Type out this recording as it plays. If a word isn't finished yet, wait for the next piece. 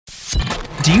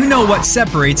Do you know what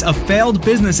separates a failed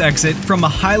business exit from a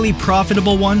highly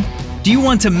profitable one? Do you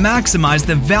want to maximize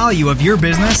the value of your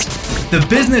business? The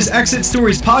Business Exit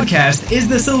Stories podcast is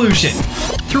the solution.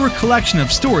 Through a collection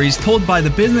of stories told by the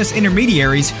business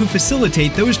intermediaries who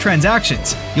facilitate those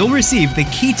transactions, you'll receive the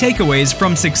key takeaways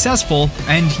from successful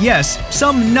and, yes,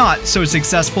 some not so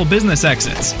successful business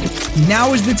exits.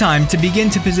 Now is the time to begin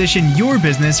to position your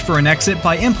business for an exit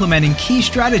by implementing key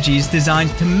strategies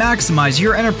designed to maximize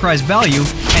your enterprise value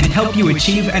and help you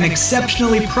achieve an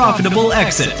exceptionally profitable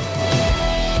exit.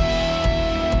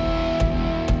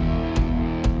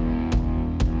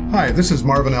 Hi, this is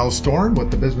Marvin L. Storm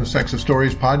with the Business Exit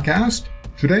Stories podcast.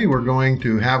 Today we're going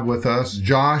to have with us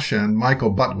Josh and Michael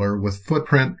Butler with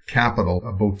Footprint Capital,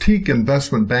 a boutique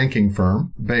investment banking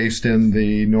firm based in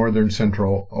the northern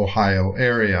central Ohio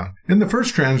area. In the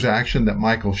first transaction that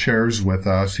Michael shares with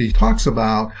us, he talks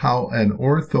about how an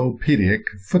orthopedic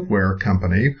footwear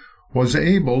company was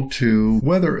able to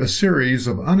weather a series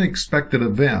of unexpected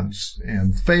events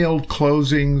and failed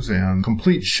closings and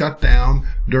complete shutdown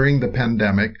during the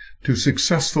pandemic to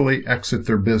successfully exit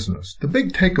their business. The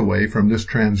big takeaway from this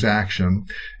transaction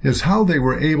is how they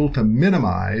were able to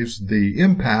minimize the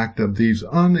impact of these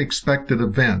unexpected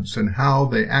events and how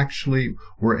they actually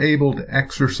were able to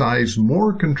exercise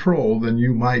more control than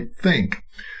you might think.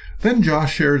 Then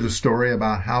Josh shares a story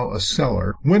about how a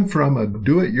seller went from a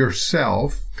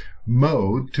do-it-yourself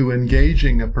mode to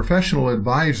engaging a professional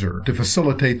advisor to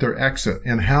facilitate their exit,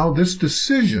 and how this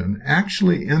decision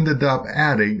actually ended up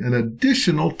adding an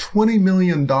additional $20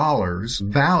 million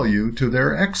value to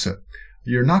their exit.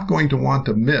 You're not going to want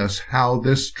to miss how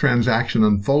this transaction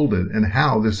unfolded and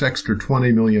how this extra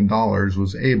 $20 million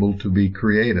was able to be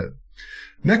created.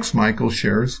 Next, Michael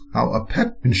shares how a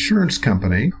pet insurance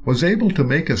company was able to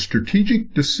make a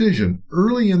strategic decision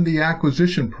early in the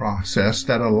acquisition process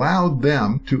that allowed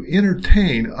them to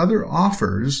entertain other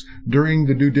offers during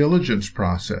the due diligence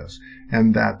process,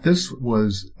 and that this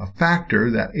was a factor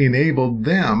that enabled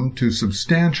them to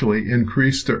substantially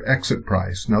increase their exit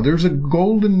price. Now, there's a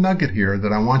golden nugget here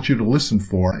that I want you to listen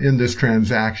for in this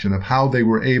transaction of how they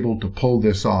were able to pull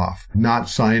this off, not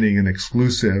signing an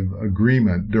exclusive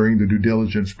agreement during the due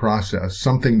diligence process,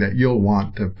 something that you'll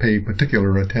want to pay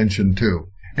particular attention to.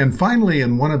 And finally,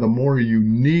 in one of the more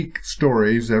unique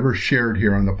stories ever shared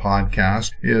here on the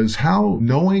podcast, is how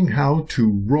knowing how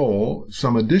to roll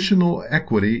some additional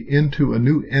equity into a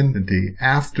new entity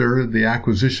after the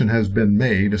acquisition has been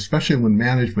made, especially when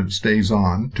management stays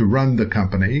on to run the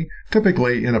company.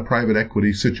 Typically, in a private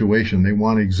equity situation, they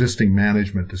want existing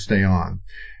management to stay on.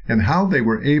 And how they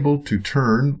were able to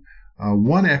turn a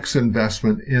 1x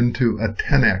investment into a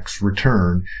 10x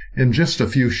return in just a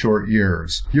few short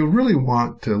years. You'll really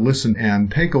want to listen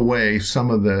and take away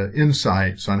some of the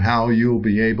insights on how you'll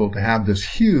be able to have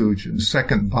this huge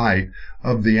second bite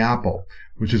of the apple,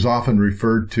 which is often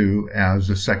referred to as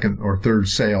the second or third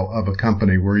sale of a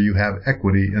company where you have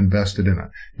equity invested in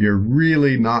it. You're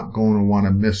really not going to want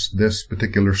to miss this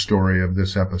particular story of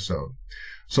this episode.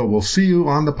 So we'll see you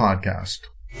on the podcast.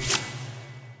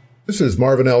 This is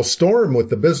Marvin L. Storm with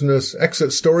the Business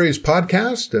Exit Stories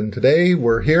podcast, and today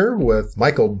we're here with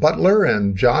Michael Butler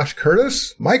and Josh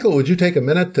Curtis. Michael, would you take a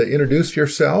minute to introduce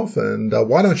yourself, and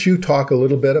why don't you talk a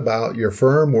little bit about your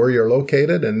firm, where you're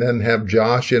located, and then have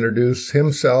Josh introduce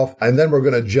himself, and then we're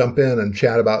going to jump in and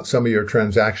chat about some of your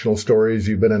transactional stories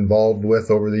you've been involved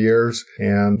with over the years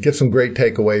and get some great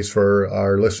takeaways for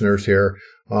our listeners here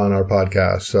on our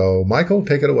podcast. So, Michael,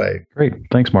 take it away. Great.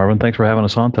 Thanks, Marvin. Thanks for having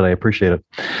us on today. I appreciate it.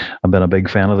 I've been a big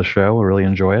fan of the show. I really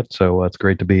enjoy it. So it's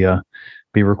great to be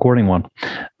recording one.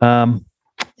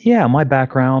 My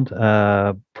background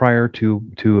prior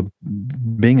to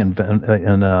being in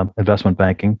investment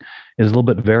banking is a little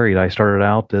bit varied. I started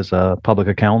out as a public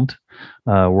accountant,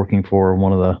 working for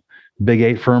one of the big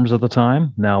 8 firms at the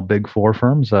time, now big 4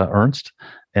 firms, Ernst,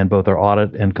 and both our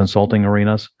audit and consulting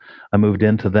arenas. I moved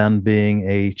into then being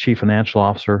a chief financial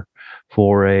officer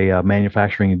for a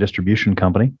manufacturing and distribution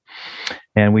company.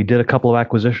 And we did a couple of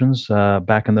acquisitions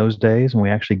back in those days, and we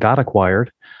actually got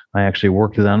acquired. I actually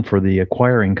worked then for the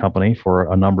acquiring company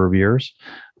for a number of years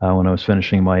when I was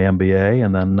finishing my MBA,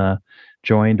 and then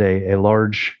joined a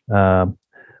large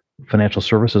financial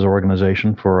services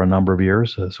organization for a number of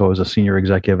years. So I was a senior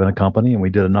executive in a company, and we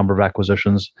did a number of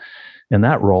acquisitions in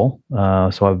that role.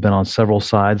 So I've been on several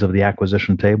sides of the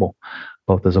acquisition table,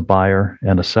 both as a buyer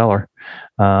and a seller.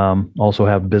 Also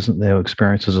have business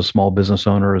experience as a small business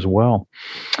owner as well.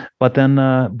 But then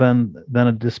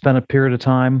I just spent a period of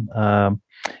time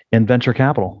in venture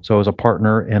capital. So I was a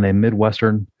partner in a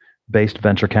Midwestern-based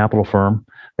venture capital firm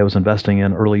that was investing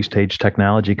in early stage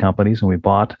technology companies, and we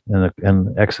bought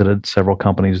and exited several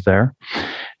companies there.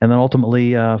 And then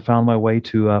ultimately found my way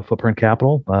to Footprint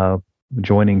Capital,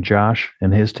 joining Josh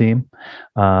and his team.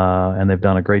 And they've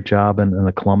done a great job in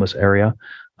the Columbus area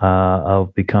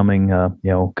of becoming,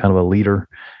 kind of a leader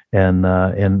in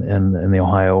the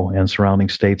Ohio and surrounding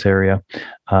states area,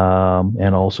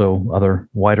 and also other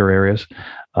wider areas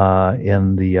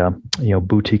in the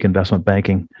boutique investment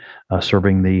banking,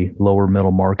 serving the lower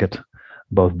middle market,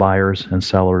 both buyers and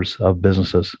sellers of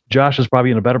businesses. Josh is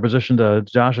probably in a better position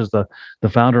Josh is the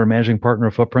founder and managing partner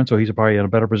of Footprint, so he's probably in a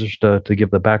better position to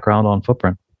give the background on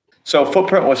Footprint. So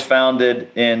Footprint was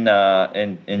founded in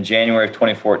January of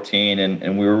 2014,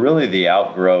 and we were really the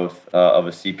outgrowth of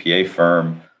a CPA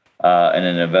firm and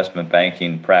an investment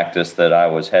banking practice that I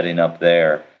was heading up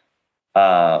there.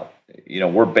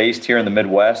 We're based here in the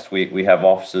Midwest. We have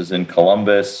offices in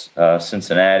Columbus,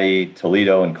 Cincinnati,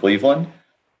 Toledo, and Cleveland.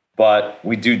 But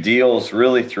we do deals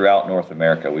really throughout North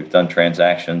America. We've done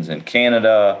transactions in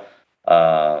Canada,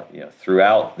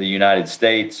 throughout the United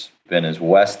States. Been as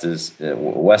west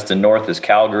and north as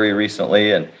Calgary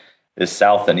recently, and as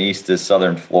south and east as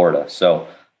southern Florida. So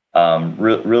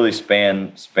really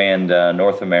spanned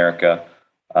North America.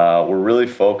 We're really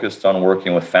focused on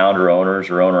working with founder owners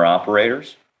or owner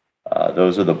operators.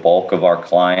 Those are the bulk of our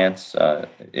clients,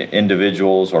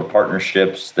 individuals or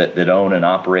partnerships that own and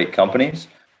operate companies.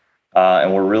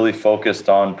 And we're really focused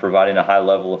on providing a high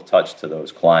level of touch to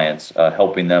those clients,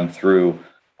 helping them through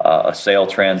a sale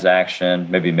transaction,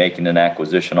 maybe making an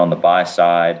acquisition on the buy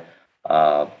side,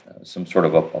 some sort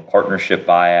of a partnership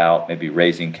buyout, maybe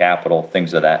raising capital,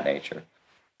 things of that nature.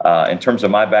 In terms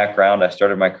of my background, I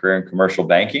started my career in commercial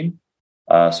banking.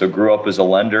 So grew up as a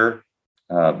lender,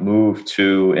 moved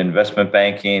to investment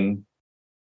banking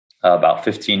about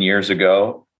 15 years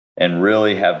ago, and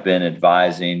really have been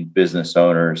advising business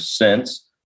owners since.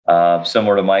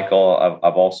 Similar to Michael,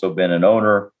 I've also been an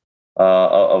owner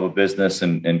of a business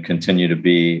and continue to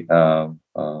be an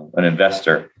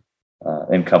investor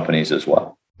in companies as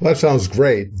well. That sounds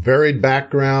great. Varied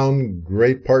background,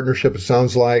 great partnership, it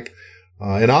sounds like.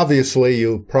 And obviously,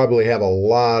 you probably have a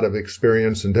lot of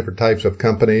experience in different types of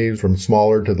companies, from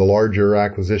smaller to the larger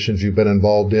acquisitions you've been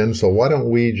involved in. So why don't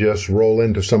we just roll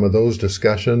into some of those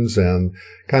discussions and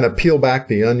kind of peel back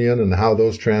the onion and how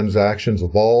those transactions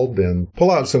evolved and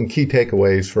pull out some key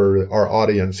takeaways for our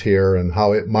audience here and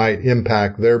how it might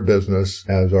impact their business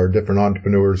as our different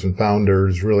entrepreneurs and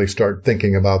founders really start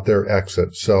thinking about their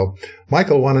exit. So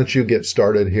Michael, why don't you get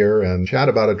started here and chat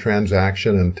about a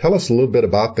transaction and tell us a little bit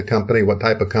about the company, what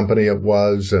type of company it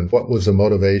was, and what was the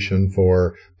motivation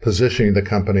for positioning the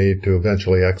company to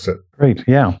eventually exit? Great.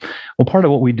 Yeah. Well, part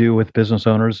of what we do with business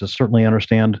owners is certainly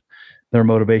understand their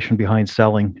motivation behind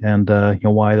selling and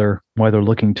why they're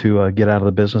looking to get out of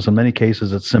the business. In many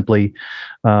cases, it's simply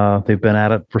they've been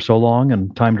at it for so long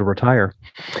and time to retire.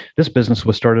 This business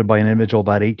was started by an individual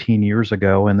about 18 years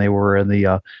ago, and they were in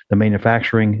the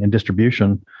manufacturing and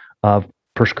distribution of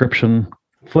prescription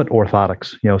foot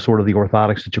orthotics. Sort of the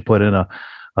orthotics that you put in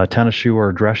a tennis shoe or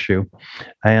a dress shoe,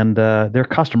 and their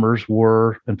customers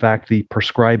were, in fact, the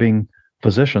prescribing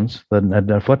physicians,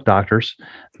 the foot doctors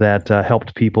that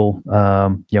helped people,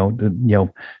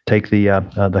 take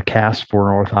the cast for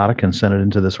an orthotic and send it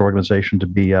into this organization to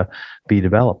be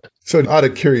developed. So, out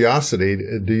of curiosity,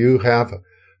 do you have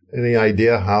any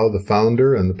idea how the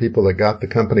founder and the people that got the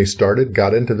company started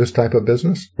got into this type of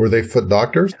business? Were they foot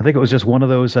doctors? I think it was just one of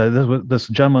those. This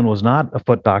gentleman was not a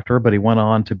foot doctor, but he went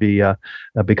on to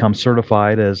become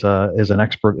certified as an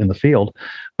expert in the field.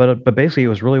 But basically, it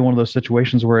was really one of those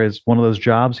situations where it's one of those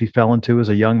jobs he fell into as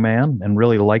a young man and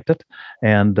really liked it,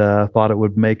 and thought it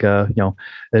would make one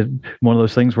of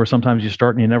those things where sometimes you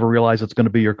start and you never realize it's going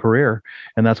to be your career,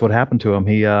 and that's what happened to him.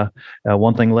 He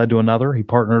one thing led to another. He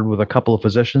partnered with a couple of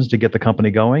physicians to get the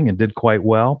company going and did quite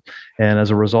well, and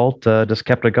as a result, just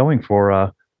kept it going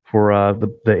for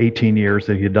the 18 years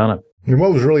that he had done it. And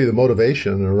what was really the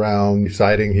motivation around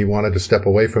deciding he wanted to step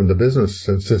away from the business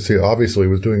since he obviously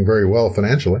was doing very well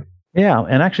financially? Yeah,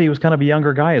 and actually he was kind of a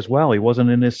younger guy as well. He wasn't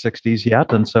in his 60s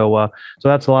yet, and so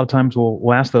that's a lot of times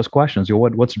we'll ask those questions.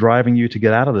 What's driving you to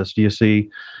get out of this? Do you see,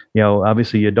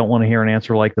 obviously you don't want to hear an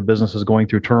answer like the business is going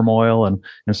through turmoil and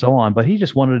so on, but he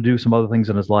just wanted to do some other things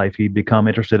in his life. He'd become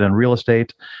interested in real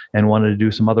estate and wanted to do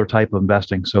some other type of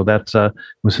investing. So that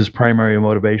was his primary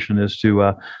motivation, is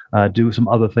to do some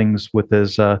other things with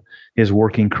his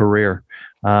working career.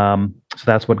 So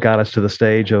that's what got us to the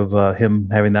stage of him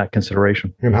having that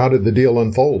consideration. And how did the deal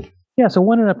unfold? Yeah, so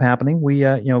what ended up happening, we,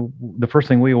 the first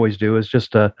thing we always do is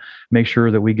just make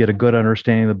sure that we get a good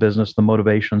understanding of the business, the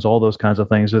motivations, all those kinds of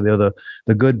things. The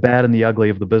good, bad, and the ugly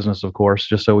of the business, of course,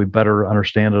 just so we better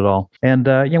understand it all. And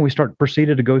we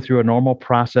proceeded to go through a normal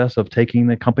process of taking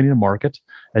the company to market,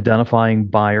 identifying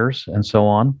buyers, and so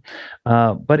on.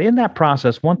 But in that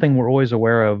process, one thing we're always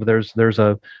aware of, there's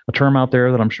a term out there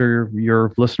that I'm sure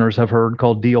your listeners have heard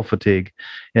called deal fatigue.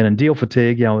 And in deal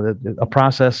fatigue, a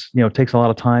process, takes a lot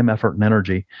of time, effort, and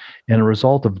energy. And a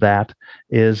result of that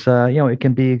is, it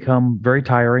can become very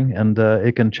tiring, and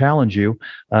it can challenge you,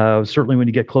 certainly when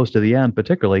you get close to the end,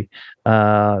 particularly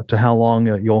to how long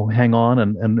you'll hang on,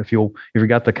 and if you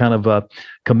got the kind of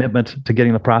commitment to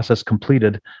getting the process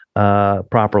completed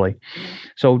properly.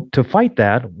 So to fight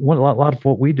that, a lot of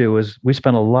what we do is we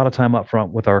spend a lot of time up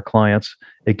front with our clients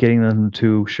at getting them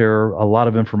to share a lot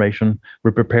of information. We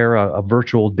prepare a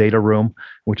virtual data room,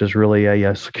 which is really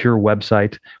a secure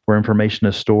website where information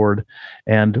is stored.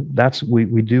 And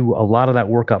we do a lot of that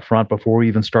work up front before we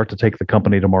even start to take the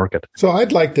company to market. So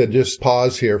I'd like to just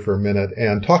pause here for a minute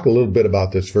and talk a little bit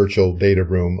about this virtual data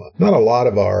room. Not a lot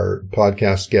of our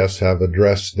podcast guests have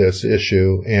addressed this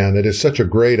issue, and it is such a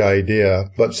great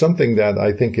idea, but something that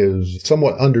I think is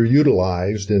somewhat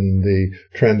underutilized in the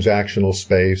transactional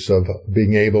space of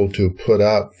being able to put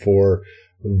up for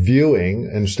viewing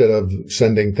instead of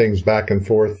sending things back and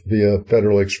forth via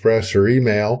Federal Express or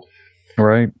email,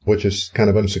 right? Which is kind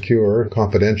of unsecure,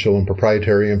 confidential, and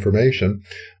proprietary information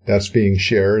that's being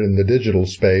shared in the digital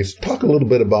space. Talk a little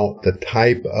bit about the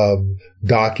type of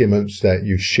documents that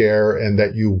you share and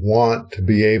that you want to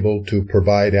be able to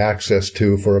provide access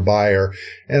to for a buyer,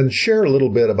 and share a little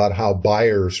bit about how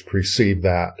buyers perceive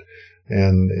that,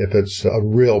 and if it's a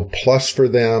real plus for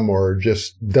them or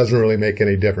just doesn't really make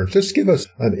any difference. Just give us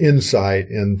an insight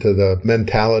into the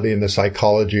mentality and the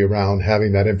psychology around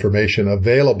having that information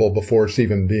available before it's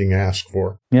even being asked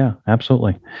for. Yeah,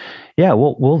 absolutely. Yeah,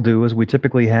 what we'll do is we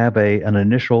typically have an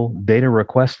initial data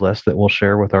request list that we'll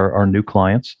share with our new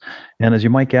clients. And as you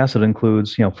might guess, it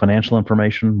includes, financial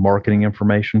information, marketing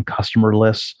information, customer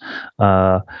lists,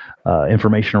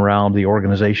 information around the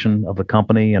organization of the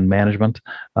company and management,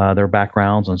 their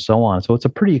backgrounds, and so on. So it's a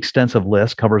pretty extensive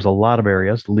list, covers a lot of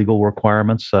areas, legal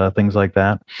requirements, things like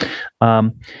that.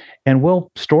 And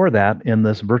we'll store that in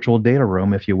this virtual data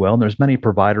room, if you will. And there's many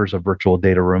providers of virtual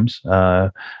data rooms.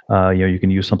 You can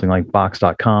use something like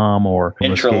Box.com or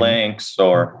Intralinks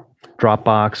or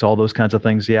Dropbox, all those kinds of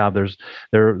things. Yeah, there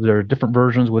are different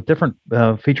versions with different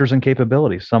features and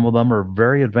capabilities. Some of them are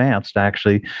very advanced.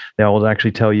 Actually, they will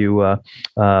actually tell you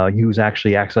who's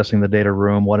actually accessing the data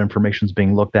room, what information is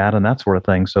being looked at, and that sort of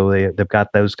thing. So they've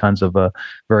got those kinds of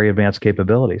very advanced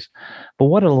capabilities. But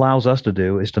what it allows us to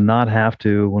do is to not have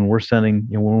to, when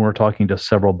we're talking to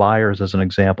several buyers, as an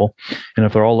example, and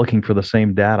if they're all looking for the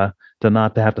same data, to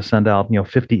not to have to send out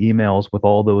 50 emails with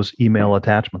all those email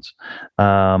attachments,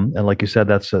 and like you said,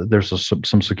 there's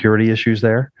some security issues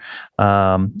there,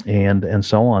 and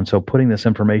so on. So putting this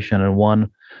information in one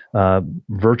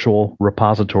virtual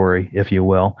repository, if you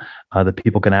will, that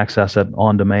people can access it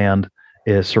on demand,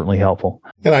 is certainly helpful.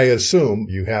 And I assume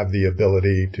you have the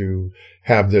ability to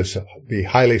have this be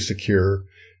highly secure,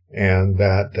 and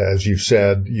that, as you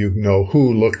said,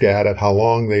 who looked at it, how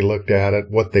long they looked at it,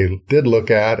 what they did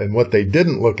look at, and what they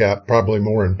didn't look at, probably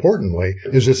more importantly.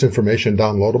 Is this information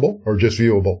downloadable or just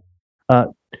viewable?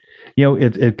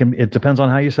 It depends on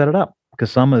how you set it up, because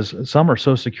some are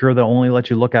so secure they'll only let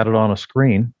you look at it on a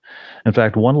screen. In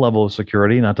fact, one level of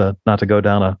security, not to go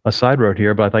down a side road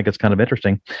here, but I think it's kind of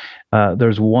interesting.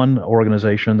 There's one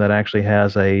organization that actually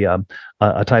has a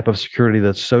type of security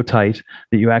that's so tight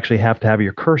that you actually have to have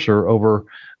your cursor over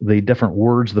the different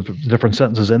words, the different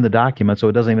sentences in the document, so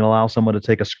it doesn't even allow someone to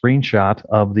take a screenshot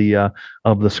of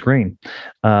the screen,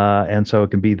 and so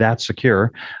it can be that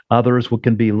secure. Others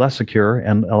can be less secure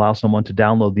and allow someone to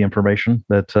download the information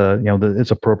that that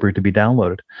it's appropriate to be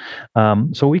downloaded.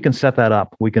 So we can set that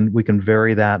up. We can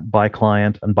vary that by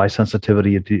client and by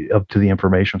sensitivity to the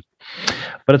information.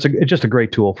 But it's just a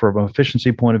great tool from an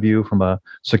efficiency point of view, from a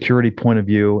security point of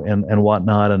view, and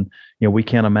whatnot. And we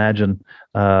can't imagine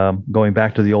going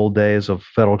back to the old days of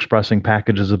Federal Expressing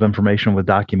packages of information with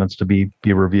documents to be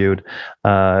reviewed.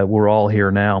 We're all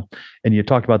here now. And you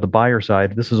talked about the buyer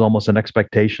side. This is almost an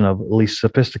expectation of at least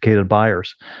sophisticated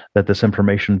buyers that this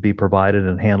information be provided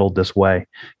and handled this way,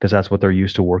 because that's what they're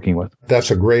used to working with. That's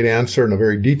a great answer and a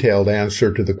very detailed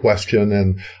answer to the question.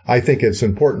 And I think it's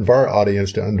important for our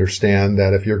audience to understand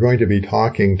that if you're going to be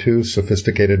talking to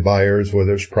sophisticated buyers,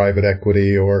 whether it's private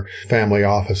equity or family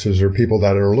offices or people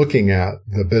that are looking at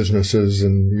the businesses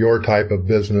and your type of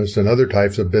business and other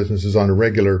types of businesses on a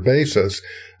regular basis,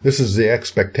 this is the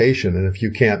expectation. And if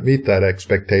you can't meet that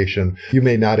expectation, you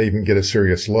may not even get a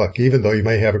serious look, even though you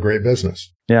may have a great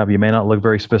business. Yeah, you may not look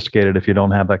very sophisticated if you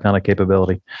don't have that kind of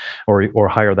capability or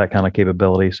hire that kind of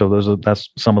capability. So that's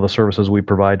some of the services we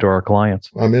provide to our clients.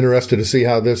 I'm interested to see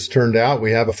how this turned out.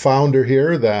 We have a founder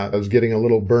here that is getting a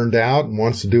little burned out and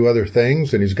wants to do other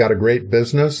things, and he's got a great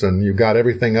business, and you've got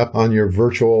everything up on your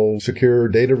virtual secure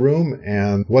data room.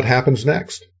 And what happens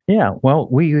next? Yeah, well,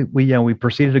 we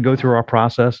proceeded to go through our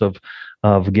process of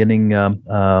getting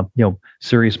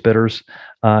serious bidders,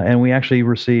 and we actually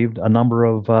received a number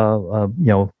of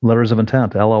letters of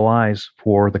intent, LOIs,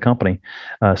 for the company,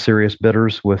 serious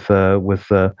bidders with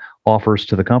offers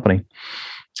to the company.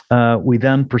 We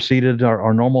then proceeded.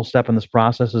 Our normal step in this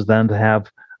process is then to have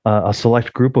a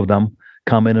select group of them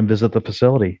come in and visit the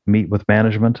facility, meet with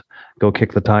management, go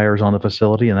kick the tires on the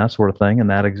facility, and that sort of thing.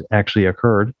 And that actually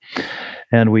occurred.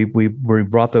 And we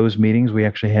brought those meetings. We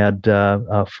actually had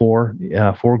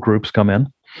four groups come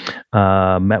in,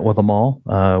 met with them all.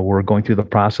 We're going through the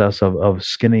process of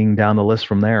skinning down the list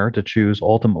from there to choose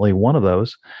ultimately one of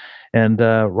those. And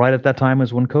right at that time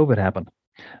is when COVID happened.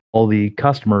 All the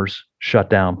customers shut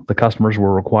down. The customers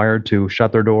were required to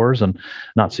shut their doors and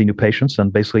not see new patients.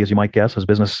 And basically, as you might guess, as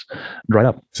business dried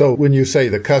up. So when you say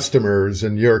the customers,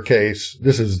 in your case,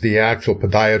 this is the actual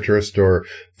podiatrist or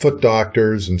foot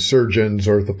doctors and surgeons,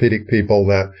 orthopedic people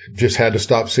that just had to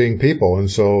stop seeing people.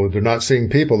 And so they're not seeing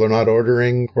people. They're not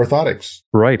ordering orthotics.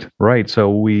 Right.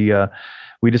 So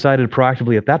we decided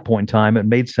proactively at that point in time, it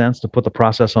made sense to put the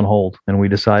process on hold. And we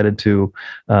decided to,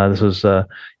 this was, kind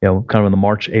of in the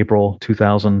March, April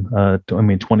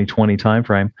 2020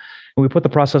 timeframe. And we put the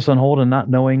process on hold and not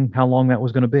knowing how long that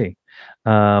was going to be.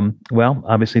 Well,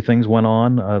 obviously things went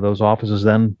on. Those offices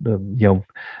then,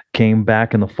 came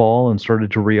back in the fall and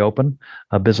started to reopen.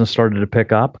 Business started to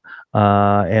pick up.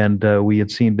 And we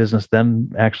had seen business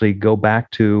then actually go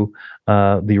back to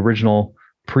the original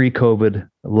pre-COVID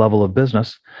level of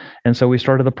business. And so we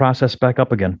started the process back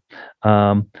up again.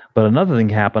 But another thing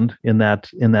happened in that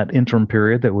interim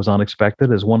period that was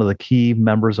unexpected is one of the key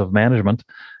members of management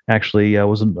actually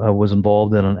was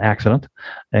involved in an accident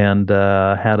and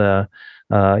had a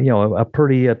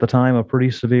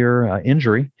pretty severe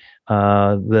injury.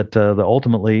 That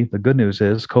ultimately the good news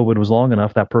is COVID was long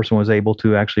enough that person was able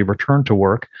to actually return to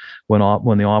work when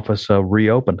the office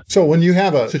reopened. So when you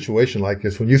have a situation like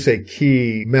this, when you say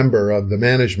key member of the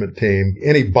management team,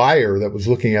 any buyer that was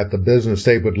looking at the business,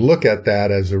 they would look at that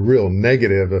as a real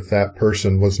negative if that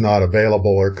person was not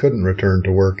available or couldn't return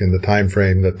to work in the time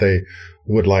frame that they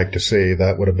would like to see.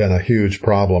 That would have been a huge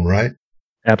problem, right?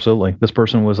 Absolutely. This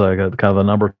person was kind of a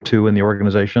number two in the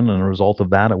organization, and a result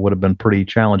of that, it would have been pretty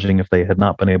challenging if they had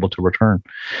not been able to return.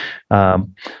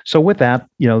 So with that,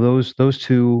 those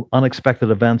two unexpected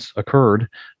events occurred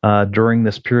during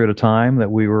this period of time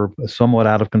that we were somewhat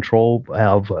out of control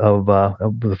of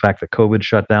the fact that COVID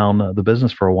shut down the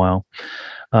business for a while.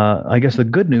 I guess the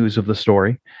good news of the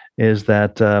story is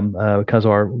that because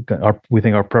we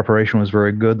think our preparation was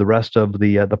very good, the rest of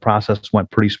the process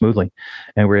went pretty smoothly,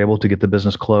 and we were able to get the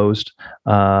business closed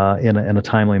in a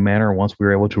timely manner once we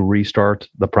were able to restart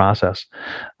the process.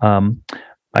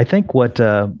 I think what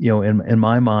in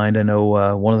my mind, I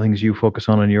know one of the things you focus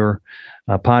on in your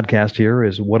podcast here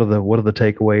is what are the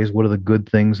takeaways, what are the good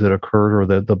things that occurred, or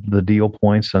the deal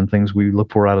points and things we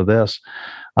look for out of this.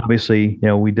 Obviously,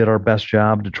 we did our best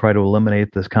job to try to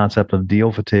eliminate this concept of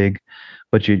deal fatigue,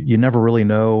 but you never really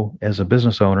know as a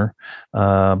business owner,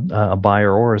 a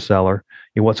buyer or a seller,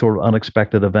 what sort of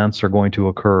unexpected events are going to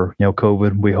occur.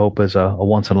 COVID, we hope, is a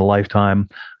once in a lifetime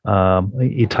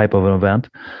type of an event,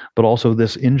 but also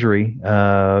this injury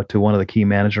to one of the key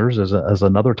managers as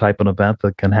another type of event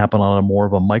that can happen on a more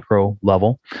of a micro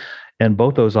level. And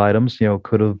both those items,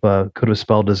 could have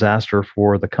spelled disaster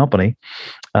for the company,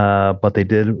 but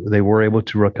they were able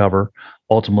to recover,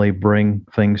 ultimately bring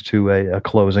things to a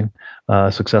closing,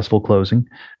 successful closing,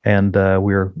 and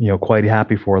we're quite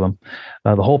happy for them.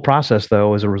 The whole process,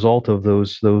 though, as a result of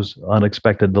those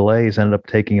unexpected delays, ended up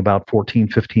taking about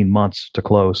 15 months to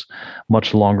close,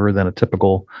 much longer than a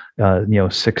typical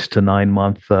 6 to 9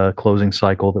 month closing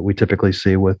cycle that we typically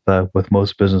see with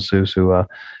most businesses who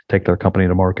take their company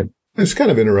to market. It's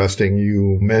kind of interesting.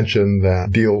 You mentioned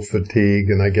that deal fatigue,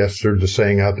 and I guess there's a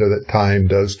saying out there that time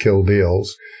does kill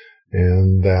deals,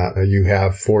 and that you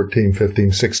have 14,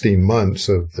 15, 16 months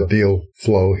of the deal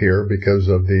flow here because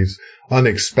of these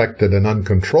unexpected and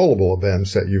uncontrollable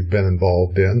events that you've been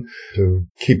involved in to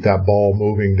keep that ball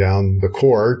moving down the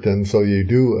court. And so you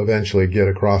do eventually get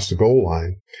across the goal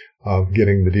line. of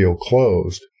getting the deal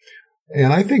closed.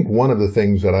 And I think one of the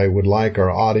things that I would like our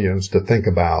audience to think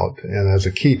about, and as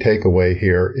a key takeaway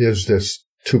here, is this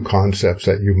two concepts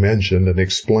that you mentioned and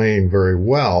explained very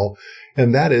well,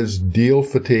 and that is deal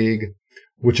fatigue,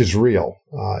 which is real.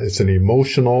 It's an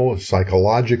emotional,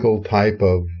 psychological type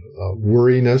of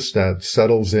worriness that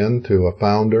settles into a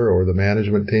founder or the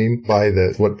management team by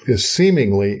what is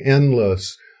seemingly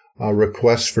endless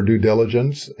requests for due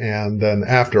diligence. And then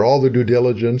after all the due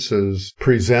diligence is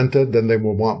presented, then they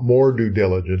will want more due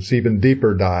diligence, even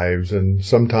deeper dives. And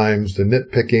sometimes the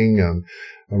nitpicking and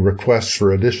requests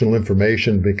for additional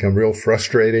information become real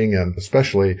frustrating, and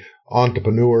especially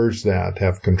entrepreneurs that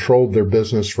have controlled their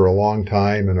business for a long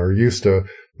time and are used to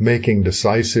making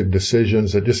decisive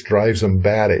decisions, that just drives them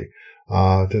batty.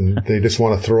 And they just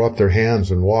want to throw up their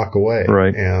hands and walk away.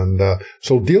 Right. And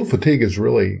so deal fatigue is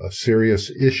really a serious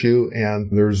issue, and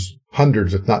there's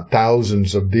hundreds, if not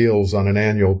thousands, of deals on an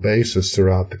annual basis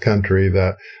throughout the country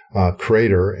that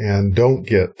crater and don't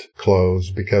get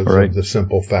closed because of the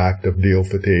simple fact of deal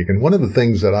fatigue. And one of the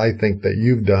things that I think that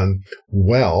you've done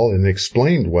well and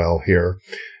explained well here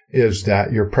is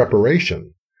that your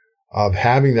preparation of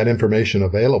having that information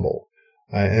available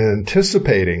and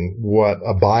anticipating what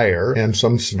a buyer and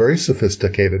some very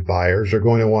sophisticated buyers are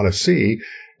going to want to see,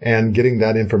 and getting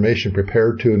that information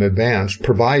prepared to in advance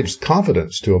provides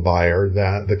confidence to a buyer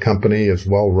that the company is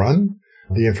well run,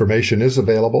 the information is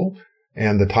available,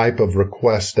 and the type of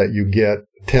requests that you get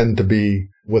tend to be,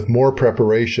 with more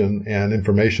preparation and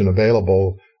information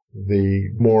available, the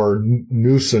more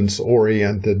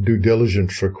nuisance-oriented due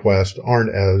diligence requests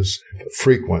aren't as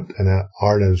frequent and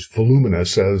aren't as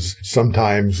voluminous as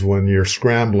sometimes when you're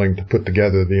scrambling to put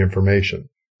together the information.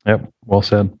 Yep, well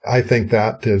said. I think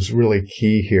that is really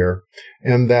key here.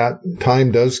 And that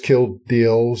time does kill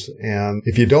deals. And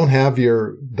if you don't have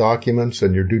your documents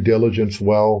and your due diligence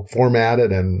well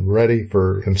formatted and ready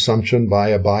for consumption by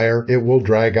a buyer, it will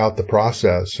drag out the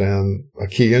process. And a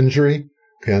key injury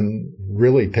can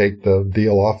really take the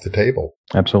deal off the table.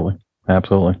 Absolutely.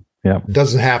 Yeah. It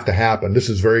doesn't have to happen. This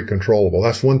is very controllable.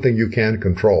 That's one thing you can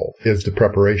control, is the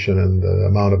preparation and the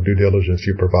amount of due diligence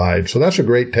you provide. So that's a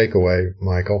great takeaway,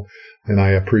 Michael. And I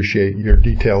appreciate your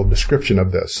detailed description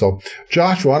of this. So,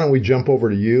 Josh, why don't we jump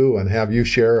over to you and have you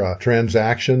share a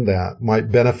transaction that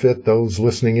might benefit those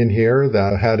listening in here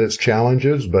that had its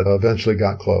challenges but eventually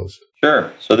got closed?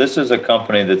 Sure. So this is a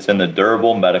company that's in the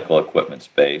durable medical equipment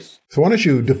space. So why don't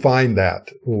you define that,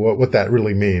 what that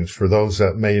really means for those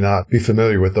that may not be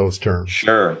familiar with those terms?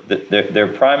 Sure. Their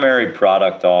primary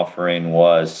product offering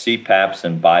was CPAPs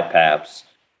and BiPAPs,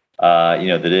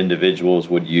 that individuals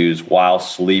would use while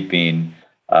sleeping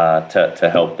to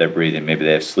help their breathing. Maybe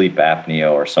they have sleep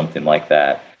apnea or something like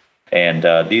that. And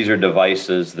these are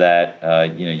devices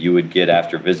that you would get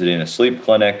after visiting a sleep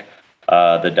clinic.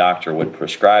 The doctor would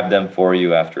prescribe them for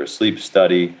you after a sleep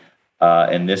study,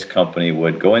 and this company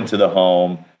would go into the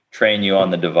home, train you on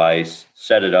the device,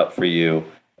 set it up for you,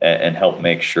 and help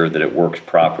make sure that it works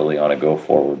properly on a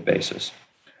go-forward basis.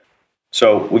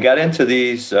 So we got into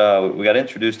these. We got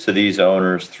introduced to these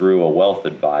owners through a wealth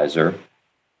advisor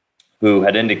who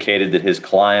had indicated that his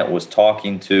client was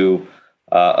talking to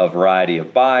a variety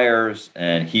of buyers,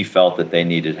 and he felt that they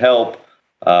needed help.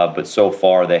 But so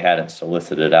far, they hadn't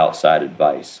solicited outside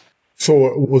advice. So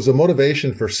was the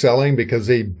motivation for selling because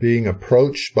they being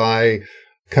approached by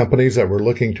companies that were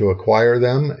looking to acquire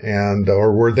them,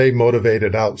 or were they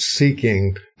motivated out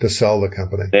seeking to sell the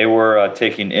company? They were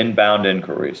taking inbound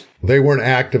inquiries. They weren't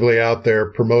actively out there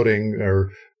promoting or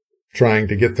trying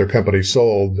to get their company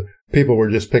sold. People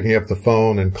were just picking up the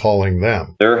phone and calling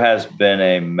them. There has been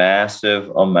a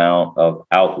massive amount of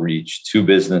outreach to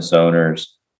business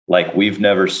owners like we've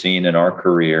never seen in our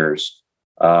careers,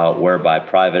 whereby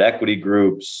private equity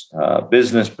groups,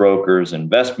 business brokers,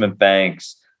 investment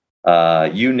banks,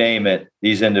 you name it,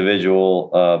 these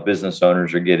individual business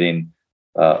owners are getting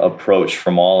approached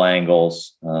from all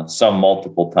angles, some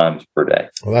multiple times per day.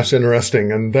 Well, that's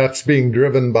interesting. And that's being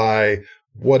driven by,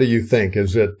 what do you think?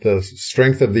 Is it the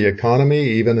strength of the economy,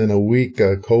 even in a weak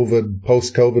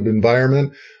post-COVID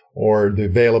environment? Or the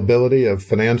availability of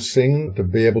financing to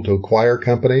be able to acquire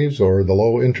companies, or the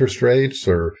low interest rates,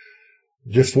 or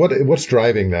just what's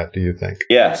driving that, do you think?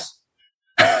 Yes.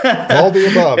 All the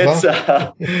above,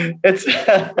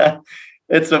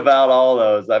 It's about all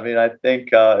those. I mean, I think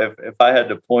if I had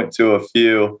to point to a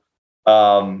few,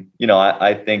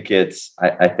 I think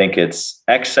it's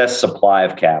excess supply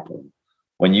of capital.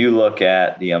 When you look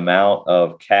at the amount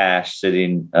of cash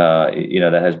sitting,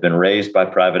 that has been raised by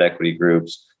private equity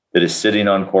groups, that is sitting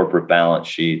on corporate balance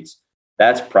sheets,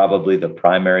 that's probably the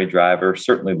primary driver.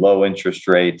 Certainly low interest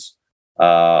rates,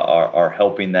 are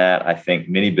helping that. I think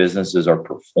many businesses are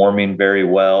performing very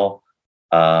well.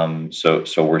 So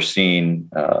we're seeing,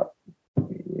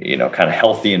 kind of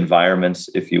healthy environments,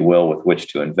 if you will, with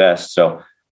which to invest. So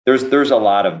there's a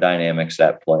lot of dynamics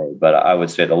at play, but I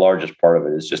would say the largest part of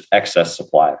it is just excess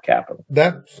supply of capital.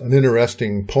 That's an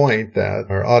interesting point that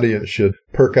our audience should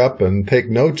perk up and take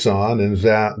notes on, is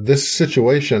that this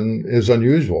situation is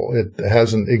unusual. It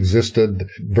hasn't existed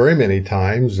very many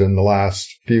times in the last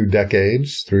few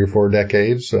decades, 3 or 4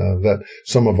 decades, that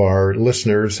some of our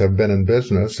listeners have been in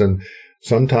business. And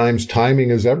sometimes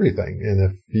timing is everything. And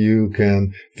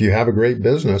if you have a great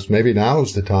business, maybe now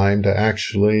is the time to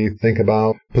actually think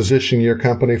about positioning your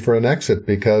company for an exit,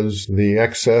 because the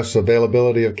excess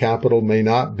availability of capital may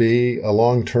not be a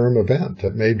long-term event.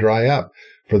 It may dry up.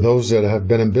 For those that have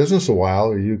been in business a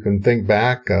while, you can think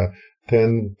back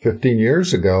 10, 15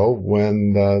 years ago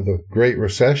when the Great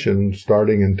Recession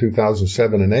starting in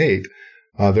 2007 and 8,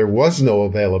 there was no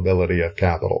availability of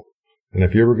capital. And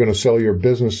if you were going to sell your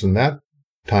business in that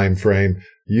time frame,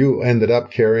 you ended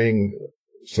up carrying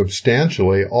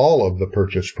substantially all of the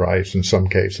purchase price in some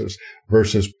cases,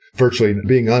 versus virtually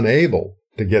being unable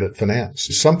to get it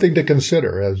financed. Something to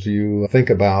consider as you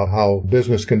think about how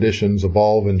business conditions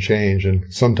evolve and change,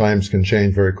 and sometimes can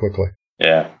change very quickly.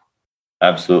 Yeah,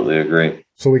 absolutely agree.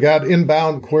 So we got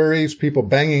inbound queries, people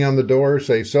banging on the door,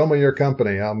 say, sell me your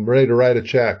company. I'm ready to write a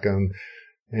check.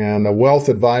 And a wealth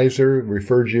advisor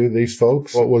referred you these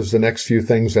folks. What was the next few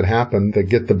things that happened to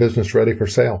get the business ready for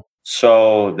sale?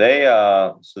 So they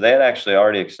had actually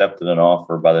already accepted an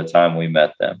offer by the time we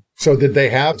met them. So did they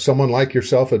have someone like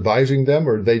yourself advising them,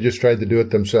 or they just tried to do it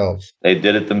themselves? They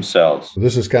did it themselves.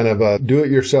 This is kind of a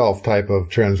do-it-yourself type of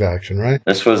transaction, right?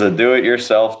 This was a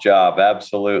do-it-yourself job,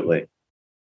 absolutely.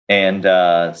 And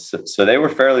so they were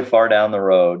fairly far down the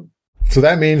road. So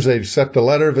that means they set the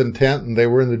letter of intent and they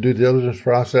were in the due diligence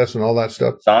process and all that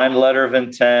stuff? Signed letter of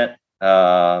intent,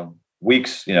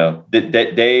 weeks,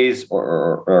 days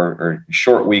or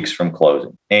short weeks from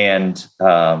closing. And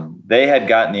they had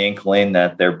gotten the inkling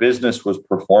that their business was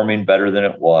performing better than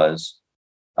it was,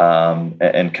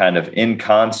 and kind of in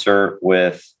concert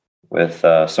with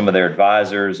some of their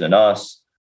advisors and us,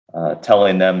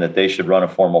 telling them that they should run a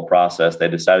formal process, they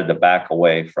decided to back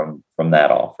away from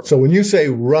that offer. So when you say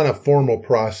run a formal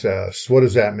process, what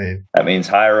does that mean? That means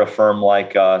hire a firm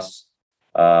like us,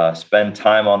 spend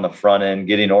time on the front end,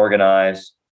 getting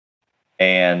organized,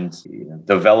 and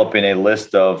developing a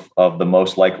list of the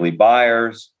most likely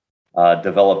buyers,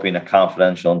 developing a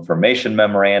confidential information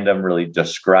memorandum, really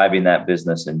describing that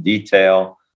business in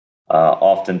detail,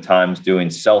 oftentimes doing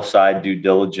sell-side due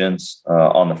diligence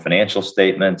on the financial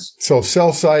statements. So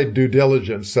sell-side due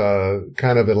diligence,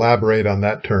 kind of elaborate on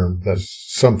that term. That's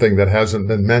something that hasn't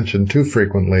been mentioned too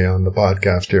frequently on the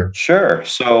podcast here. Sure.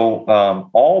 So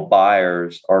all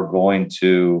buyers are going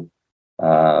to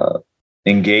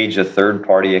engage a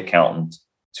third-party accountant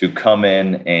to come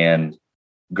in and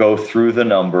go through the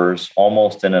numbers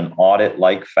almost in an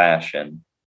audit-like fashion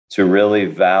to really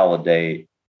validate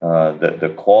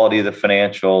the quality of the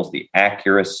financials, the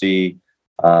accuracy,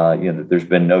 that there's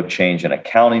been no change in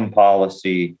accounting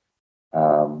policy,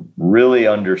 really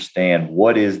understand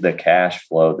what is the cash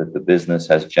flow that the business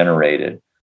has generated,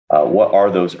 what are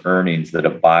those earnings that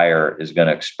a buyer is going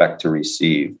to expect to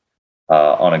receive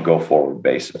on a go-forward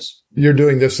basis. You're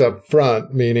doing this up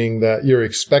front, meaning that you're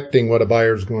expecting what a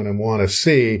buyer is going to want to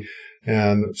see,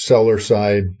 and seller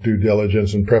side due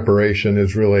diligence and preparation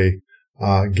is really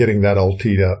getting that all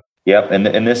teed up. Yep.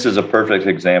 And this is a perfect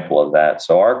example of that.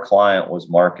 So our client was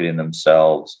marketing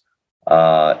themselves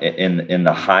in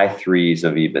the high 3s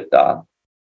of EBITDA.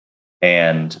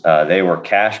 And they were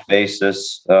cash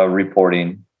basis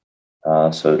reporting.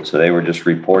 So they were just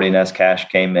reporting as cash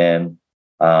came in.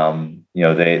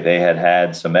 They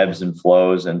had some ebbs and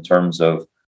flows in terms of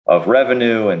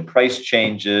revenue and price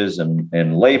changes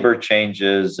and labor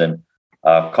changes and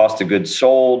cost of goods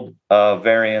sold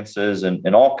variances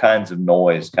and all kinds of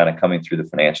noise kind of coming through the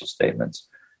financial statements.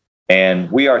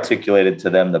 And we articulated to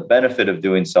them the benefit of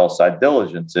doing sell-side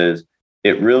diligence is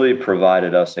it really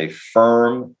provided us a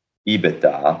firm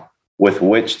EBITDA with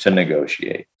which to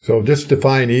negotiate. So just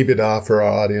define EBITDA for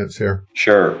our audience here.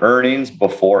 Sure. Earnings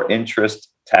before interest,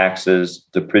 taxes,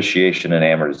 depreciation, and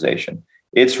amortization.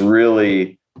 It's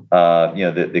really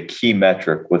the key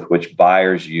metric with which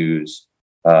buyers use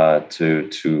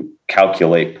to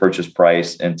calculate purchase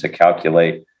price and to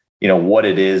calculate, what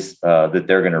it is that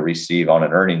they're going to receive on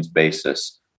an earnings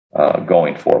basis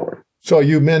going forward. So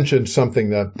you mentioned something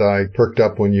that I perked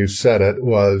up when you said it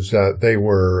was that they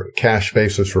were cash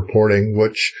basis reporting,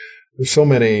 which So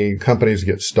many companies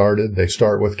get started. They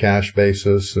start with cash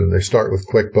basis and they start with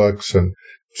QuickBooks, and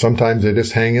sometimes they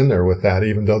just hang in there with that.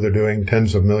 Even though they're doing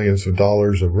tens of millions of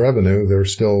dollars of revenue, they're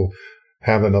still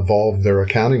haven't evolved their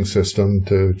accounting system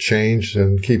to change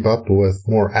and keep up with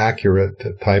more accurate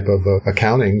type of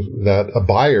accounting that a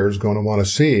buyer is going to want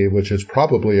to see, which is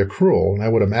probably accrual. And I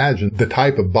would imagine the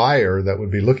type of buyer that would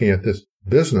be looking at this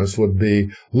business would be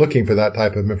looking for that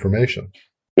type of information.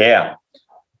 Yeah.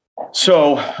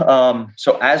 So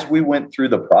as we went through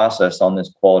the process on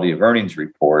this quality of earnings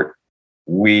report,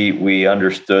 we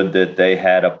understood that they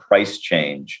had a price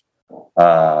change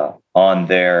on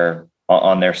their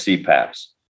CPAPs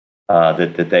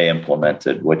that they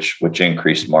implemented, which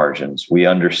increased margins. We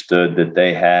understood that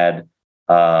they had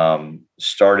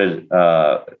started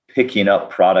picking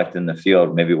up product in the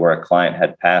field, maybe where a client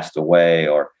had passed away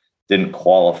or didn't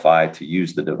qualify to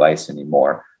use the device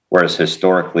anymore. Whereas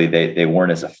historically, they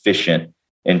weren't as efficient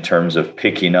in terms of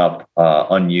picking up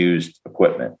unused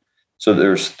equipment. So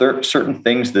there's certain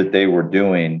things that they were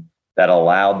doing that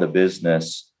allowed the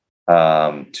business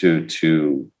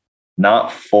to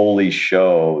not fully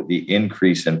show the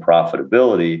increase in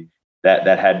profitability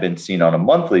that had been seen on a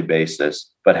monthly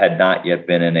basis, but had not yet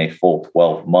been in a full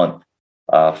 12-month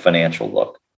financial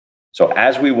look. So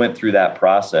as we went through that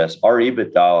process, our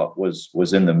EBITDA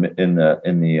was in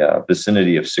the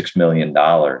vicinity of $6 million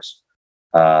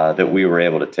that we were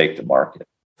able to take to market.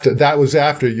 That was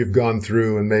after you've gone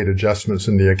through and made adjustments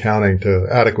in the accounting to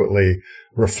adequately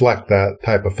reflect that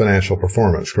type of financial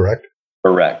performance, correct?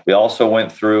 Correct. We also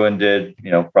went through and did,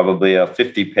 probably a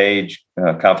 50-page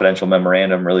confidential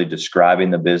memorandum, really describing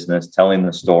the business, telling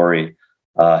the story,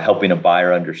 helping a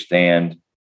buyer understand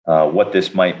what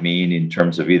this might mean in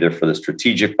terms of either for the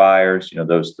strategic buyers,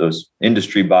 those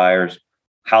industry buyers,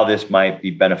 how this might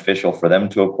be beneficial for them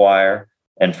to acquire,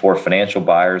 and for financial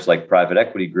buyers like private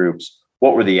equity groups,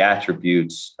 what were the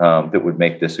attributes that would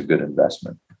make this a good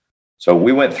investment? So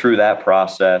we went through that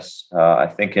process. I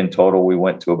think in total, we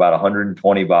went to about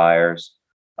 120 buyers.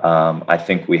 I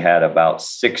think we had about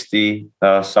 60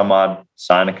 some odd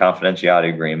sign a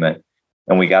confidentiality agreement,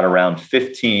 and we got around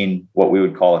 15 what we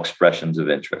would call expressions of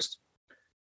interest.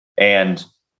 And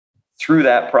through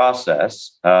that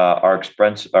process, our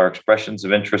expressions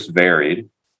of interest varied.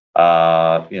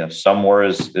 Some were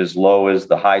as low as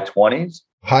the high 20s.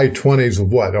 High 20s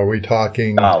of what? Are we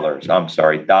talking? Dollars. I'm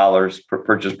sorry. Dollars,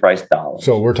 purchase price dollars.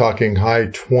 So we're talking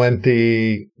high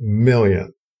 20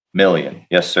 million. Million.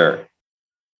 Yes, sir.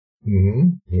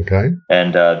 Mm-hmm. Okay.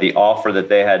 And the offer that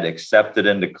they had accepted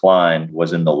and declined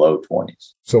was in the low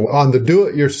 20s. So on the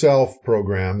do-it-yourself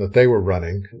program that they were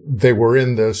running, they were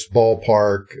in this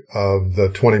ballpark of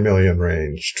the 20 million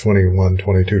range, 21,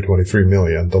 22, 23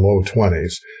 million, the low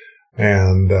 20s.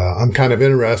 And I'm kind of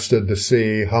interested to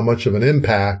see how much of an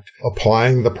impact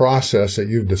applying the process that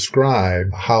you've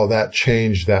described, how that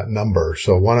changed that number.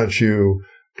 So why don't you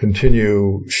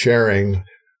continue sharing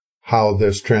how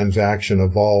this transaction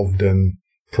evolved and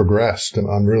progressed? And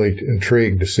I'm really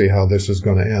intrigued to see how this is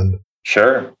going to end.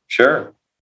 Sure.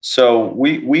 So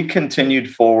we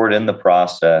continued forward in the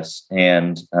process,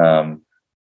 and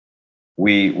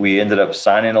we ended up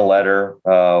signing a letter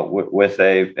with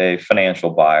a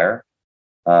financial buyer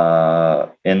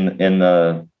in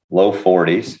the low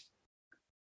 40s.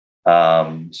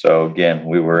 So again,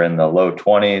 we were in the low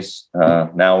 20s.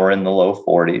 Now we're in the low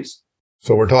 40s.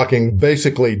 So we're talking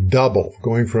basically double,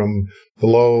 going from the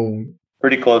low,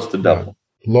 pretty close to double,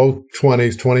 low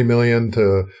 20s, 20 million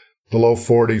to the low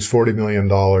 40s, $40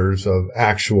 million of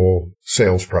actual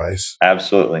sales price.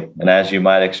 Absolutely. And as you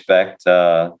might expect,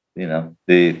 the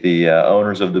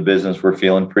owners of the business were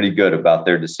feeling pretty good about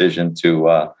their decision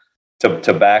to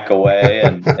back away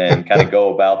and kind of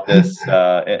go about this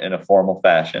in a formal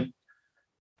fashion.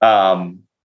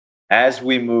 As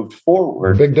we moved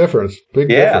forward, big difference.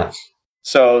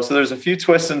 So there's a few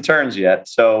twists and turns yet.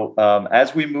 So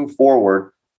as we move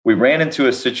forward, we ran into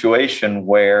a situation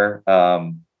where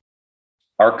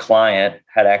our client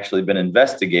had actually been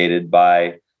investigated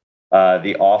by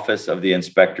the Office of the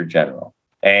Inspector General.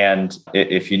 And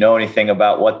if you know anything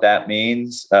about what that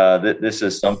means, this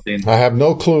is something... I have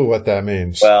no clue what that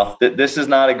means. Well, this is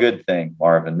not a good thing,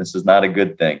 Marvin. This is not a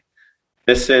good thing.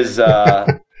 This is...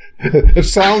 It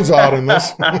sounds odd in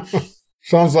this.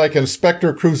 Sounds like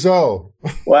Inspector Clouseau.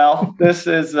 Well, this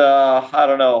is, I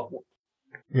don't know,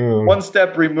 one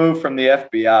step removed from the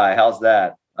FBI. How's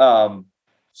that?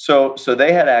 So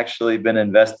they had actually been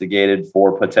investigated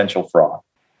for potential fraud.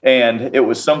 And it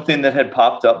was something that had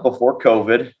popped up before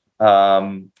COVID,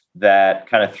 that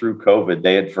kind of through COVID,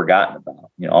 they had forgotten about.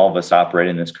 All of us operate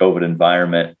in this COVID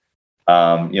environment.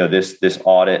 This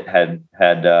audit had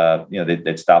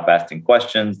they'd stopped asking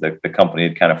questions. The company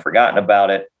had kind of forgotten about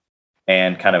it.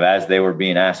 And kind of as they were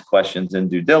being asked questions in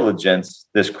due diligence,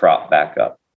 this cropped back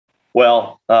up.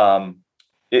 Well, what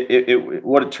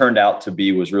it turned out to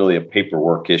be was really a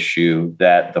paperwork issue,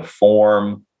 that the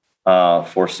form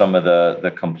for some of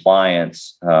the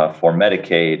compliance for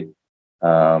Medicaid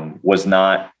was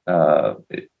not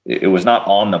it was not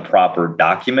on the proper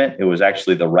document. It was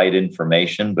actually the right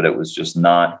information, but it was just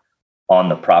not on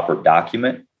the proper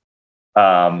document.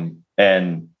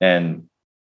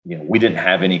 We didn't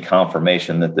have any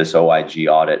confirmation that this OIG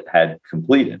audit had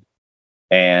completed.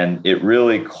 And it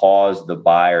really caused the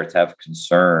buyer to have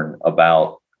concern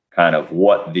about kind of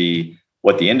what the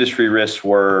industry risks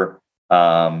were,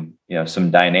 some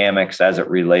dynamics as it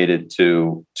related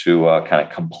to kind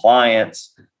of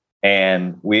compliance.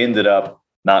 And we ended up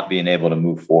not being able to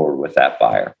move forward with that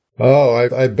buyer. Oh,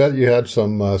 I bet you had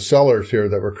some sellers here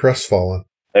that were crestfallen.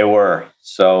 They were.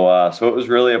 So it was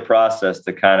really a process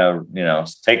to kind of,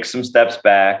 take some steps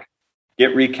back,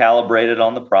 get recalibrated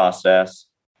on the process.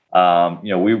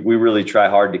 We really try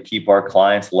hard to keep our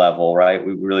clients level, right?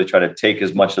 We really try to take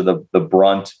as much of the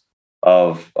brunt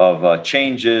of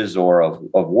changes or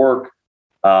of work.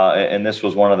 And this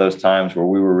was one of those times where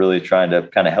we were really trying to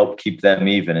kind of help keep them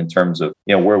even in terms of,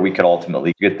 where we could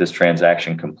ultimately get this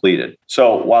transaction completed.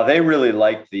 So while they really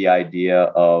liked the idea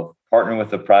of partnering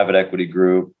with a private equity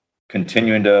group,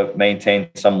 continuing to maintain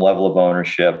some level of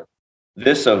ownership,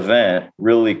 this event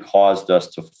really caused us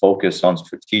to focus on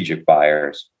strategic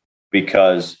buyers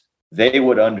because they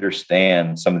would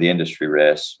understand some of the industry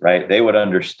risks, right? They would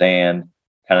understand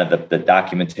kind of the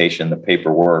documentation, the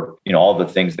paperwork, all the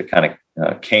things that kind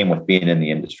of came with being in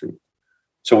the industry.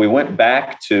 So we went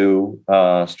back to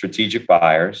strategic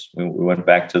buyers. We went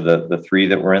back to the three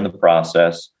that were in the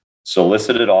process,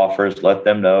 solicited offers, let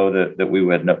them know that we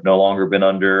had no longer been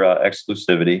under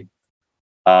exclusivity.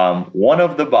 One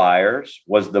of the buyers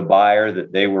was the buyer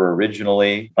that they were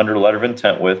originally under letter of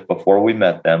intent with before we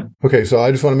met them. Okay, so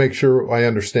I just want to make sure I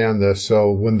understand this.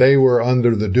 So when they were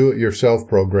under the do-it-yourself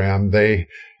program, they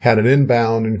had an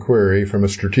inbound inquiry from a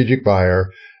strategic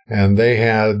buyer, and they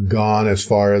had gone as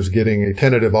far as getting a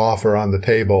tentative offer on the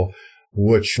table,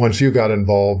 which once you got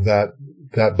involved, that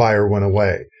buyer went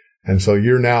away. And so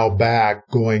you're now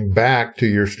going back to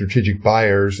your strategic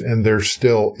buyers, and they're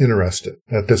still interested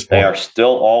at this point. They are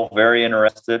still all very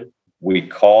interested. We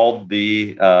called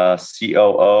the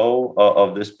COO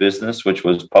of this business, which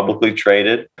was publicly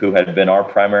traded, who had been our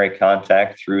primary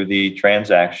contact through the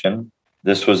transaction.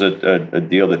 This was a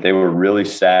deal that they were really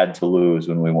sad to lose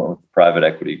when we went with the private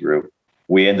equity group.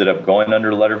 We ended up going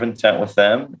under letter of intent with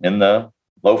them in the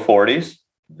low 40s.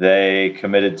 They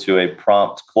committed to a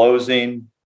prompt closing.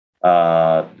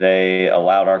 They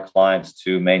allowed our clients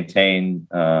to maintain,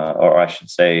 or I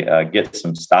should say, get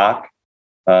some stock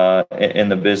in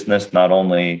the business, not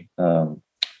only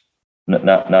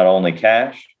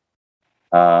cash.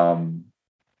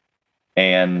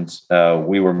 And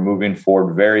we were moving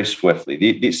forward very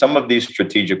swiftly. Some of these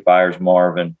strategic buyers,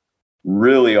 Marvin,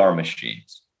 really are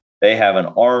machines. They have an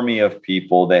army of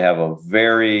people. They have a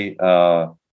very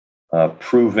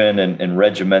proven and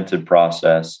regimented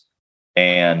process.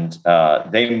 And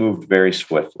they moved very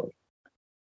swiftly.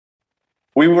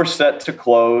 We were set to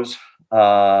close in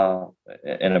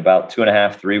about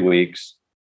 2.5, 3 weeks.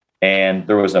 And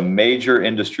there was a major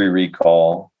industry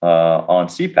recall on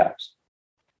CPAPs.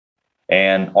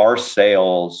 And our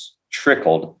sales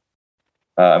trickled.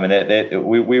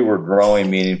 We were growing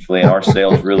meaningfully, and our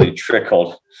sales really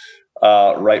trickled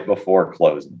right before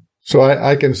closing. So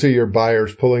I can see your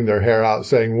buyers pulling their hair out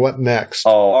saying, what next?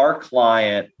 Oh, our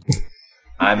client...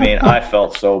 I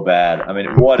felt so bad.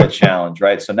 What a challenge,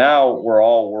 right? So now we're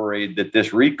all worried that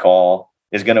this recall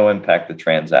is going to impact the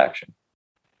transaction.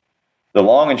 The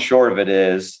long and short of it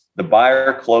is the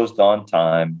buyer closed on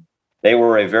time. They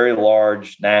were a very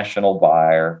large national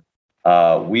buyer.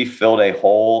 We filled a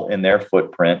hole in their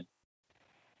footprint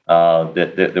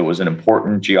that was an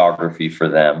important geography for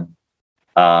them.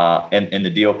 And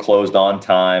the deal closed on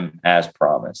time as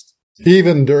promised.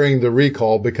 Even during the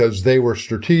recall, because they were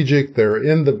strategic, they're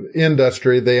in the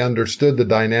industry, they understood the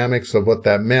dynamics of what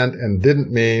that meant and didn't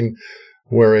mean,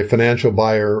 where a financial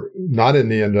buyer not in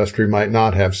the industry might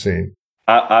not have seen.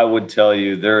 I would tell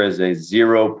you there is a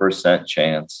 0%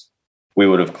 chance we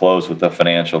would have closed with a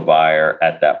financial buyer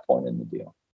at that point in the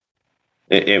deal.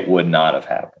 It would not have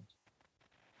happened.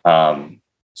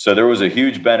 So there was a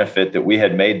huge benefit that we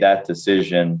had made that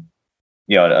decision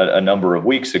a number of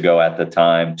weeks ago at the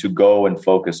time to go and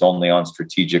focus only on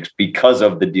strategics because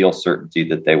of the deal certainty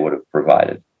that they would have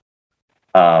provided.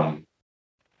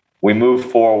 We moved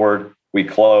forward, we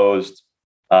closed,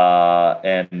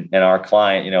 and our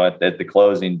client, at the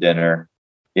closing dinner,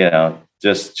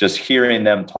 just hearing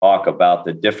them talk about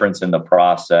the difference in the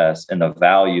process and the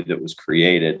value that was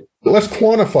created. Let's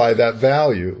quantify that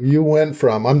value. You went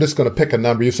from, I'm just going to pick a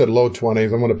number. You said low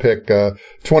 20s. I'm going to pick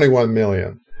 21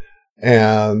 million.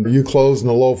 And you closed in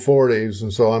the low 40s.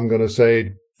 And so I'm going to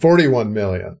say 41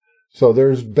 million. So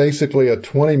there's basically a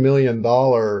 $20 million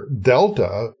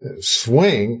delta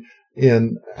swing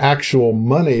in actual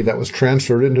money that was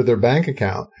transferred into their bank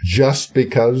account just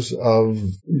because of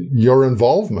your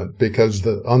involvement. Because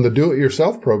on the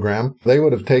do-it-yourself program, they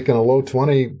would have taken a low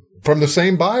 20 from the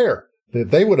same buyer.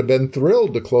 They would have been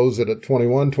thrilled to close it at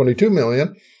 21, 22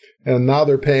 million. And now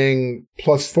they're paying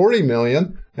plus 40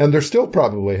 million, and they're still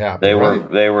probably happy. They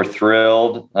were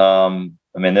thrilled.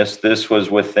 This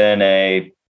was within a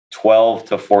 12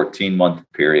 to 14 month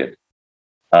period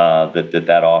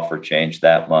that offer changed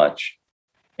that much.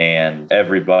 And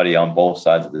everybody on both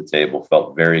sides of the table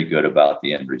felt very good about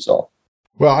the end result.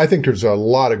 Well, I think there's a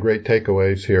lot of great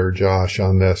takeaways here, Josh,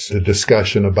 on this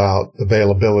discussion about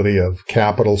availability of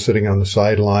capital sitting on the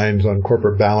sidelines on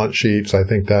corporate balance sheets. I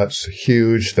think that's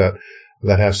huge, that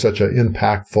has such an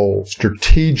impactful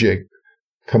strategic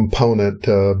component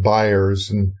to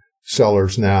buyers and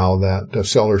sellers now, that the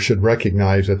seller should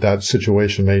recognize that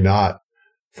situation may not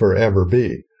forever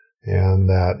be, and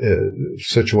that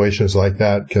situations like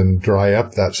that can dry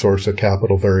up that source of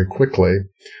capital very quickly.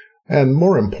 And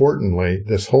more importantly,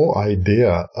 this whole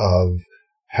idea of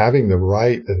having the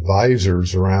right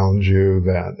advisors around you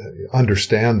that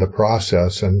understand the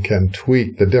process and can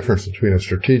tweak the difference between a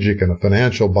strategic and a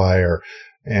financial buyer,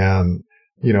 and,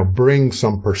 bring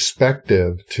some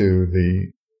perspective to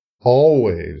the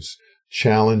always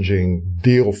challenging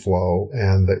deal flow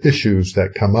and the issues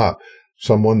that come up.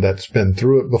 Someone that's been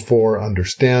through it before,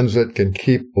 understands it, can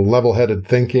keep level-headed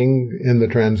thinking in the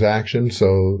transaction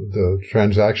so the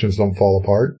transactions don't fall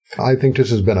apart. I think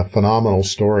this has been a phenomenal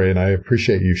story, and I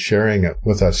appreciate you sharing it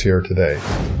with us here today.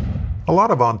 A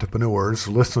lot of entrepreneurs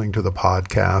listening to the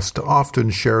podcast often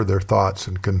share their thoughts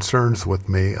and concerns with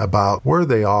me about where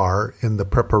they are in the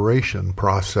preparation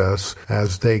process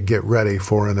as they get ready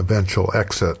for an eventual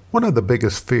exit. One of the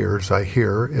biggest fears I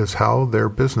hear is how their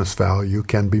business value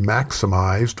can be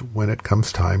maximized when it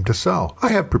comes time to sell. I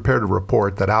have prepared a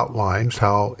report that outlines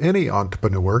how any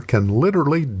entrepreneur can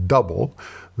literally double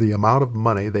the amount of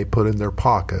money they put in their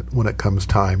pocket when it comes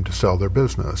time to sell their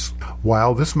business.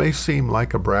 While this may seem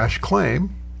like a brash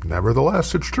claim,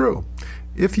 nevertheless it's true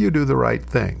if you do the right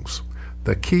things.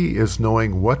 The key is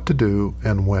knowing what to do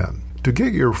and when. To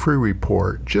get your free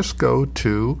report, just go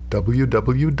to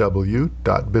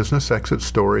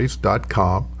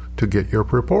www.businessexitstories.com to get your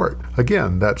report.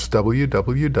 Again, that's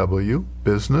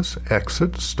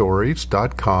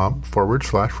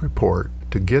www.businessexitstories.com/report.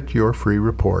 to get your free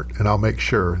report, and I'll make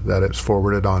sure that it's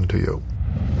forwarded on to you.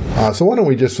 So why don't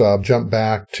we just jump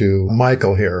back to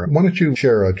Michael here? Why don't you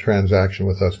share a transaction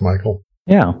with us, Michael?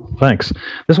 Yeah, thanks.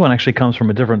 This one actually comes from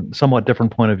a somewhat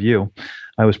different point of view.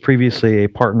 I was previously a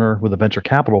partner with a venture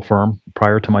capital firm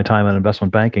prior to my time in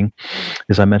investment banking,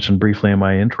 as I mentioned briefly in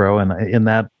my intro. And in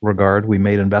that regard, we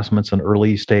made investments in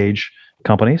early stage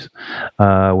companies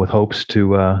with hopes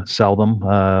to sell them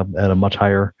at a much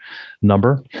higher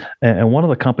number. And one of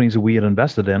the companies that we had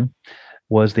invested in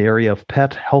was the area of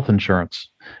pet health insurance.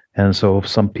 And so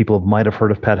some people might have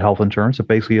heard of pet health insurance. It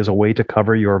basically is a way to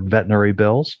cover your veterinary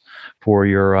bills for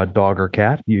your dog or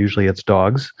cat. Usually it's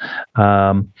dogs.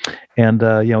 The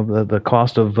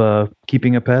cost of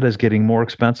keeping a pet is getting more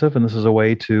expensive. And this is a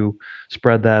way to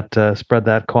spread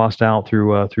that cost out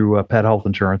through pet health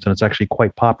insurance. And it's actually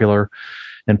quite popular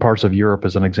in parts of Europe,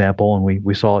 as an example. And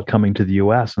we saw it coming to the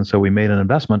US. And so we made an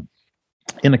investment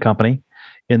in a company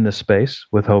in this space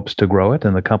with hopes to grow it.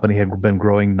 And the company had been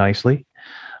growing nicely.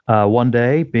 One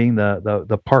day, being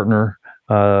the partner,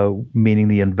 meaning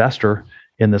the investor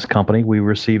in this company, we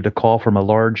received a call from a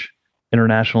large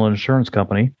international insurance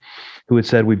company who had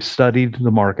said, we've studied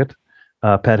the market,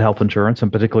 pet health insurance,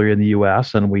 and particularly in the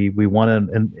U.S., and we want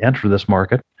to enter this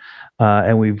market,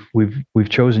 and we've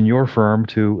chosen your firm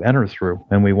to enter through,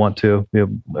 and we want to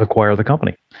acquire the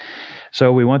company.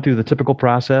 So we went through the typical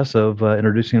process of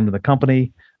introducing them to the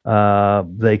company.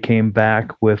 They came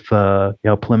back with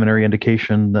preliminary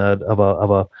indication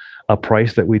of a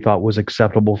price that we thought was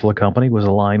acceptable for the company, was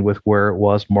aligned with where it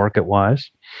was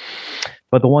market-wise.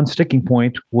 But the one sticking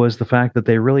point was the fact that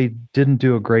they really didn't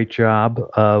do a great job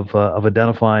of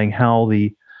identifying how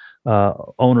the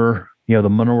owner, the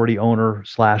minority owner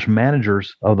 /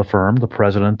 managers of the firm, the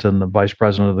president and the vice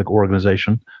president of the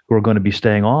organization, who are going to be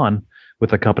staying on with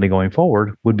the company going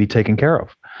forward, would be taken care of.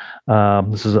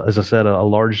 This is, as I said, a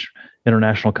large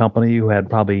international company who had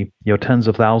probably tens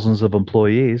of thousands of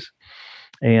employees,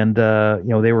 and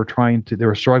they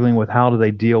were struggling with how do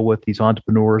they deal with these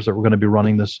entrepreneurs that were going to be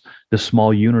running this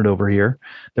small unit over here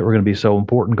that were going to be so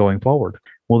important going forward.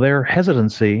 Well, their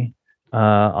hesitancy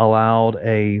allowed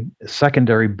a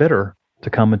secondary bidder to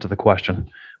come into the question.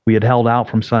 We had held out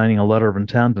from signing a letter of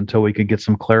intent until we could get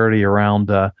some clarity around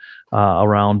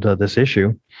this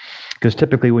issue, because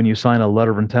typically when you sign a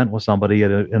letter of intent with somebody,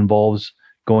 it involves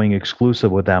going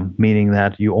exclusive with them, meaning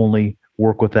that you only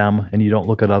work with them and you don't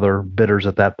look at other bidders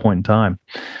at that point in time.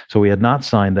 So we had not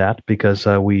signed that because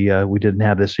we didn't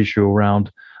have this issue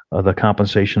around the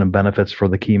compensation and benefits for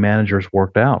the key managers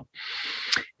worked out.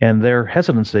 And their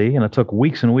hesitancy, and it took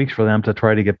weeks and weeks for them to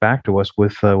try to get back to us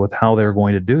with how they're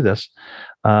going to do this,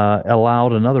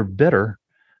 allowed another bidder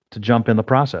to jump in the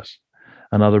process.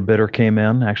 Another bidder came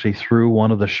in actually through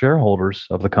one of the shareholders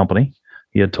of the company.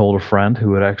 He had told a friend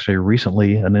who had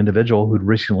an individual who'd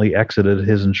recently exited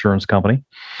his insurance company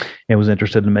and was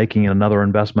interested in making another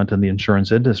investment in the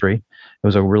insurance industry. It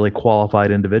was a really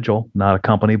qualified individual, not a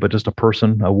company, but just a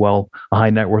person, a high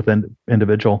net worth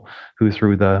individual who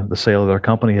through the sale of their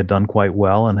company had done quite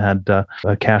well and had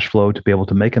a cash flow to be able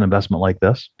to make an investment like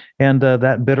this. And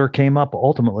that bidder came up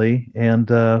ultimately and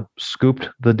scooped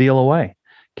the deal away,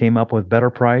 came up with better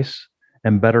price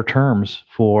and better terms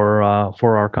for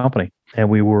our company. And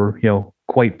we were,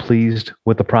 quite pleased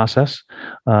with the process.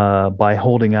 By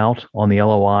holding out on the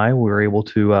LOI, we were able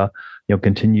to,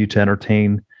 continue to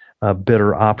entertain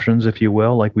bidder options, if you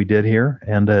will, like we did here.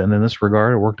 And in this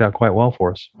regard, it worked out quite well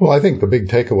for us. Well, I think the big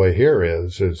takeaway here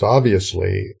is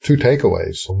obviously two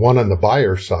takeaways, one on the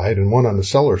buyer side and one on the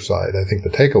seller side. I think the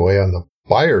takeaway on the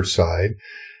buyer side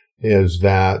is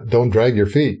that don't drag your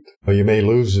feet. You may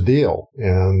lose a deal,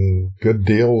 and good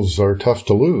deals are tough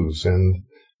to lose. And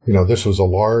this was a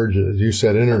large, as you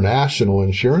said, international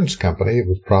insurance company. It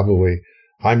was probably,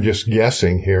 I'm just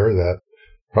guessing here, that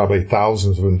probably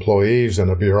thousands of employees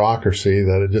and a bureaucracy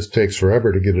that it just takes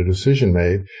forever to get a decision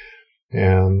made.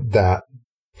 And that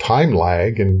time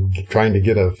lag and trying to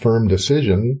get a firm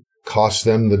decision cost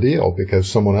them the deal because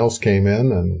someone else came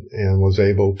in and was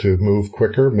able to move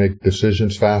quicker, make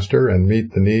decisions faster, and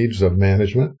meet the needs of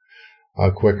management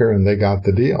quicker, and they got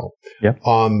the deal. Yep.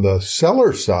 On the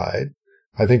seller side,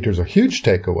 I think there's a huge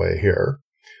takeaway here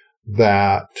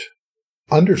that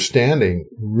understanding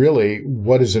really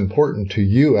what is important to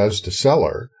you as the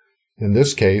seller. In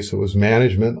this case, it was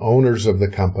management, owners of the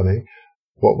company.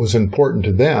 What was important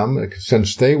to them,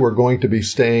 since they were going to be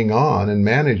staying on and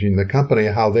managing the company,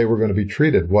 how they were going to be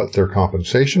treated, what their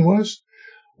compensation was,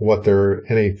 what their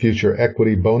any future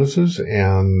equity bonuses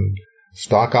and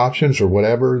stock options or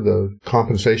whatever the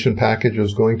compensation package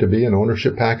was going to be and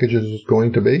ownership packages was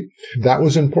going to be. That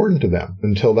was important to them.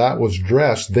 Until that was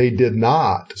addressed, they did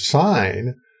not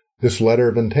sign this letter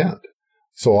of intent.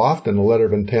 So often a letter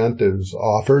of intent is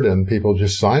offered and people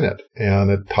just sign it and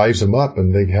it ties them up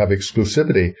and they have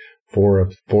exclusivity for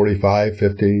a 45,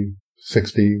 50,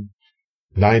 60,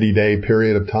 90-day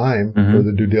period of time for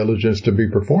the due diligence to be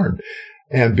performed.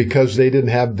 And because they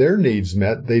didn't have their needs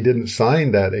met, they didn't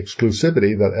sign that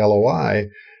exclusivity, that LOI,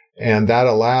 and that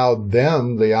allowed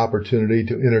them the opportunity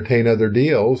to entertain other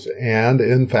deals. And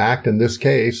in fact, in this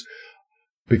case,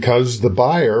 because the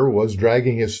buyer was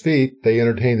dragging his feet, they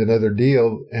entertained another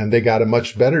deal and they got a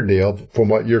much better deal from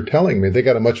what you're telling me. They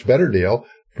got a much better deal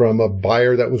from a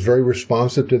buyer that was very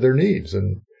responsive to their needs.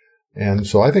 And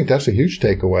so I think that's a huge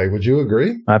takeaway. Would you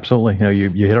agree? Absolutely.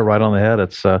 You hit it right on the head.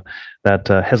 It's that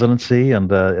hesitancy and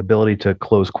the ability to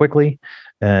close quickly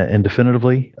and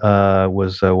definitively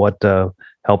was what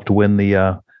helped win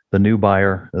the new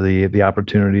buyer the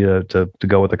opportunity to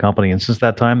go with the company. And since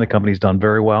that time, the company's done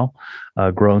very well,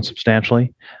 grown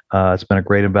substantially. It's been a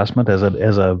great investment as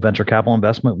a venture capital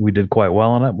investment. We did quite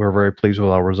well on it. We're very pleased with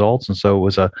our results, and so it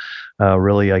was a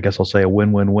really, I guess I'll say, a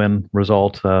win-win-win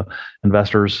result.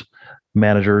 Investors,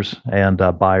 managers, and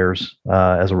buyers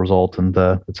as a result. And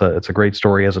it's a great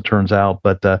story as it turns out.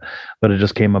 But it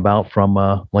just came about from,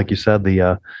 like you said,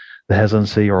 the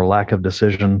hesitancy or lack of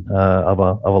decision of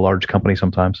a large company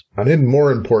sometimes. And then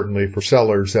more importantly for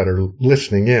sellers that are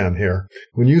listening in here,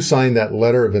 when you sign that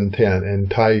letter of intent and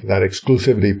tie that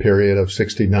exclusivity period of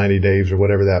 60, 90 days or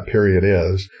whatever that period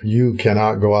is, you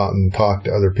cannot go out and talk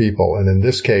to other people. And in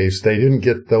this case, they didn't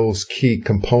get those key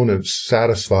components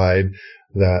satisfied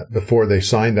that before they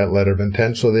signed that letter of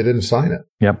intent, so they didn't sign it.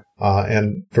 Yep.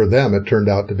 And for them, it turned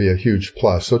out to be a huge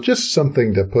plus. So just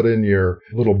something to put in your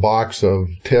little box of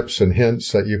tips and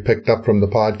hints that you picked up from the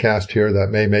podcast here that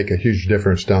may make a huge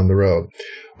difference down the road.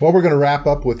 Well, we're going to wrap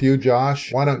up with you,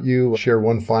 Josh. Why don't you share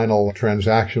one final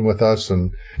transaction with us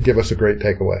and give us a great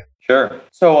takeaway? Sure.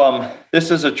 So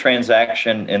this is a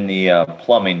transaction in the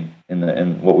plumbing,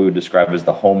 in what we would describe as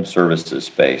the home services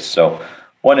space. So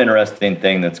one interesting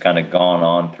thing that's kind of gone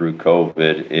on through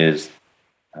COVID is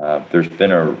there's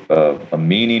been a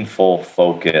meaningful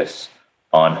focus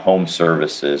on home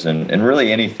services and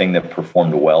really anything that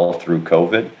performed well through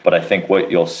COVID. But I think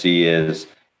what you'll see is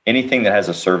anything that has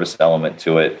a service element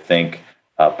to it, think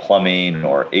plumbing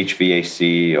or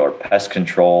HVAC or pest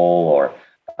control or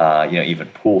even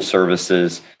pool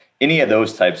services, any of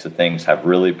those types of things have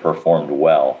really performed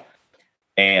well.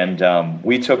 And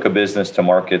we took a business to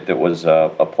market that was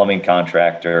a plumbing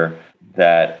contractor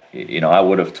that, I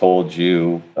would have told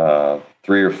you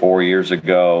 3 or 4 years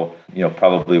ago,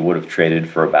 probably would have traded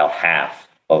for about half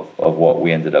of what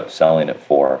we ended up selling it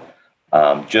for,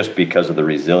 just because of the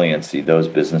resiliency those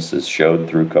businesses showed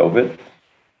through COVID.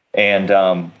 And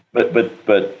but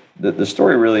the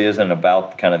story really isn't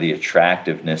about kind of the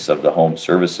attractiveness of the home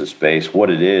services space. What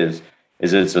it is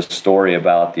it's a story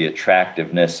about the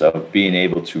attractiveness of being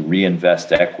able to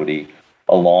reinvest equity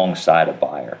alongside a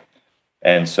buyer.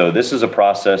 And so this is a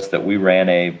process that we ran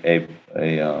a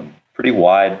pretty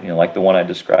wide, like the one I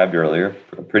described earlier,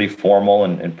 a pretty formal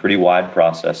and pretty wide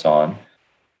process on.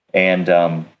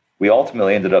 And we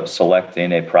ultimately ended up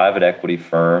selecting a private equity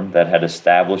firm that had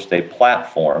established a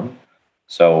platform.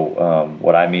 So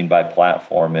what I mean by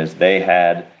platform is they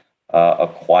had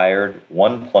acquired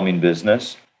one plumbing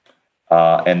business,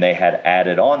 and they had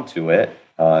added on to it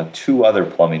 2 other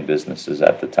plumbing businesses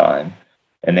at the time.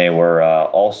 And they were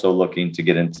also looking to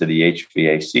get into the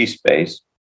HVAC space.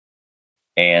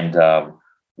 And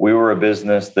we were a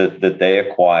business that they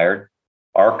acquired.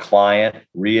 Our client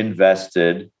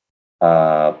reinvested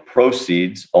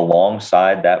proceeds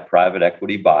alongside that private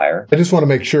equity buyer. I just want to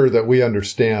make sure that we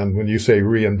understand when you say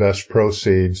reinvest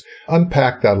proceeds,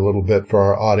 unpack that a little bit for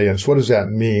our audience. What does that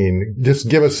mean? Just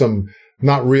give us some,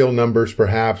 not real numbers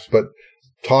perhaps, but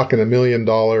talking $1 million.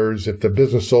 If the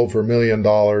business sold for $1 million,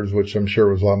 which I'm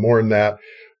sure was a lot more than that,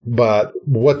 but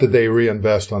what did they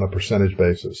reinvest on a percentage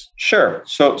basis? Sure.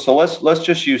 So let's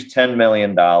just use $10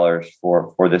 million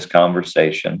for this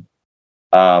conversation.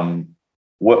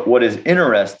 What is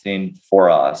interesting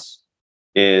for us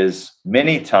is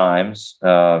many times,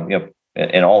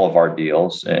 in all of our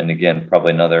deals, and again,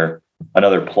 probably another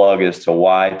plug as to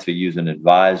why to use an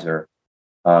advisor.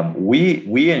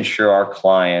 We ensure our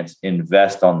clients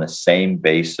invest on the same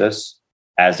basis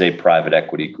as a private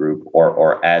equity group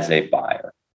or as a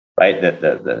buyer, right? That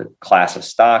the class of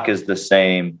stock is the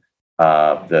same.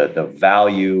 The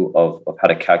value of how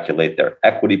to calculate their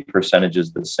equity percentage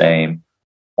is the same.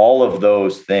 All of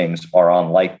those things are on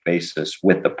like basis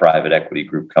with the private equity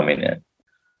group coming in.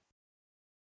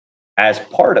 As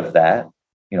part of that,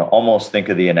 almost think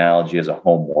of the analogy as a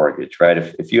home mortgage, right?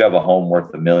 If you have a home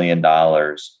worth $1 million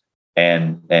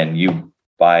and you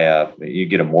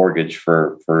get a mortgage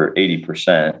for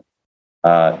 80%,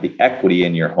 the equity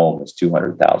in your home is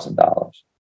 $200,000.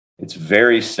 It's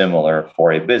very similar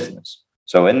for a business.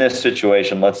 So in this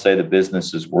situation, let's say the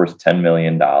business is worth $10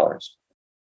 million.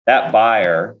 That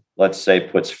buyer, let's say,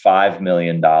 puts $5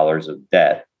 million of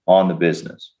debt on the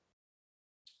business.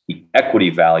 The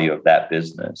equity value of that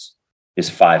business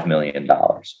is $5 million.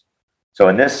 So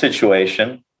in this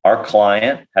situation, our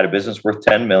client had a business worth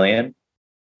 $10 million.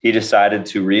 He decided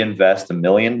to reinvest $1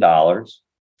 million.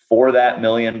 For that $1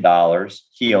 million,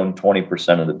 he owned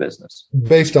 20% of the business.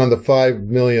 Based on the $5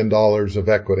 million of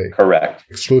equity. Correct.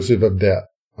 Exclusive of debt.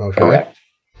 Okay. Correct.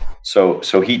 So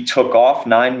he took off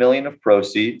 $9 million of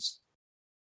proceeds,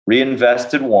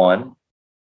 reinvested $1 million,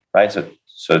 right?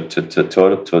 So to a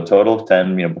total of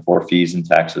 10, before fees and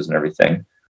taxes and everything.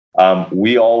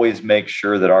 We always make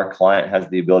sure that our client has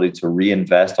the ability to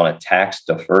reinvest on a tax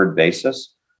deferred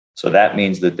basis. So that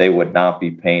means that they would not be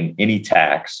paying any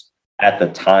tax at the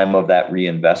time of that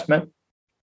reinvestment.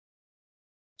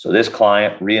 So this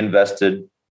client reinvested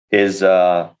his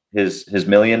 $1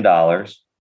 million.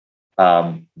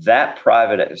 That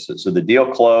private, so the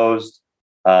deal closed.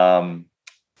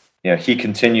 He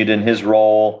continued in his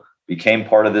role, became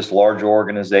part of this larger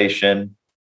organization.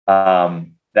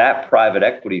 That private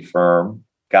equity firm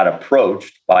got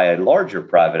approached by a larger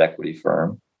private equity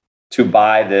firm to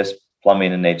buy this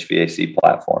plumbing and HVAC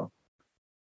platform.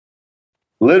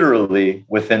 Literally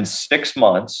within 6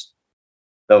 months,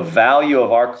 the value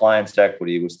of our client's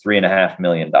equity was $3.5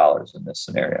 million in this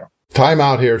scenario. Time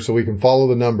out here so we can follow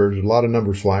the numbers. There's a lot of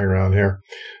numbers flying around here.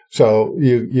 So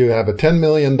you have a $10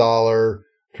 million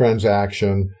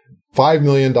transaction, $5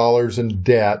 million in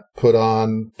debt put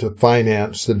on to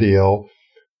finance the deal.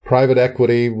 Private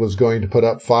equity was going to put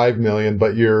up $5 million,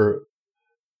 but your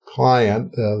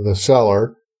client, the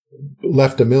seller,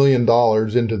 left $1 million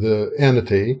into the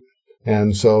entity.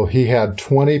 And so he had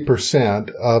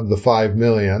 20% of the $5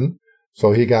 million.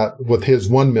 So he got, with his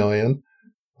 $1 million,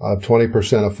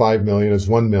 20% of $5 million is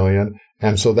 $1 million.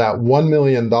 And so that $1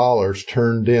 million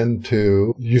turned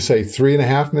into, you say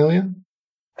 $3.5 million?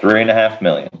 $3.5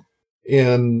 million.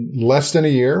 In less than a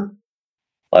year?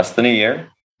 Less than a year.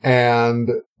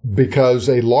 And because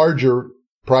a larger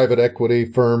private equity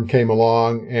firm came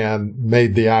along and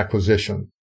made the acquisition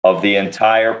of the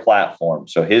entire platform.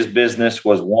 So his business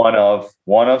was one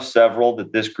of several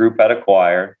that this group had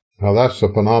acquired. Now that's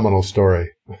a phenomenal story.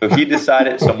 So he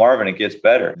decided, so Marvin, it gets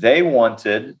better. They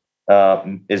wanted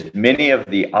as many of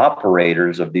the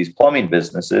operators of these plumbing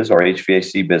businesses or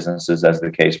HVAC businesses, as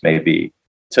the case may be,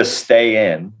 to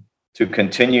stay in, to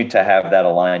continue to have that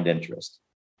aligned interest.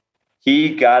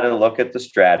 He got a look at the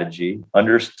strategy,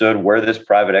 understood where this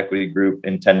private equity group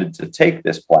intended to take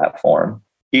this platform.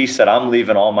 He said, I'm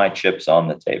leaving all my chips on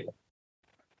the table.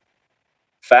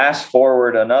 Fast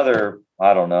forward another,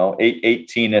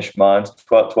 18-ish months,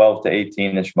 12 to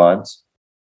 18-ish months.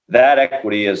 That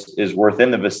equity is worth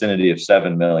in the vicinity of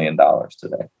 $7 million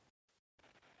today.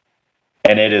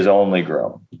 And it has only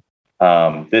grown.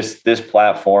 This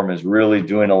platform is really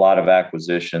doing a lot of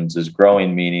acquisitions, is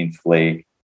growing meaningfully.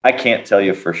 I can't tell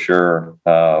you for sure,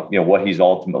 what he's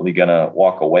ultimately going to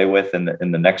walk away with in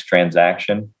the next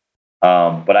transaction.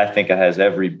 But I think it has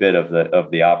every bit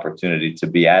of the opportunity to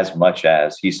be as much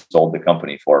as he sold the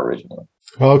company for originally.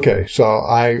 Okay, so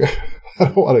I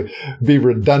don't want to be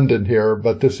redundant here,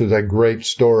 but this is a great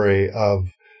story of,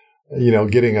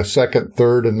 getting a second,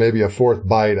 third, and maybe a fourth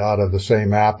bite out of the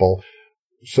same apple.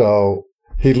 So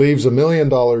he leaves $1 million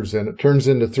in, it turns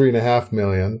into $3.5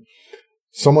 million.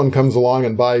 Someone comes along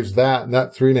and buys that, and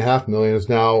that $3.5 million is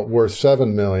now worth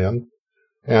 $7 million.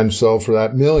 And so for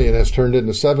that $1 million has turned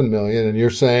into $7 million. And you're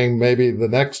saying maybe the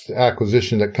next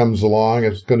acquisition that comes along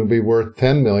is going to be worth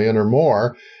 $10 million or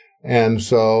more. And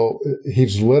so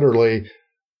he's literally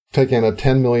taken a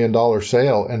 $10 million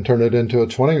sale and turned it into a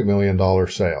 $20 million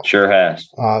sale. Sure has.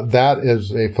 That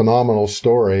is a phenomenal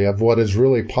story of what is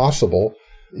really possible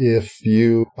if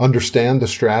you understand the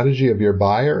strategy of your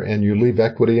buyer and you leave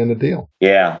equity in the deal.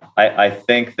 Yeah, I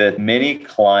think that many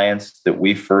clients that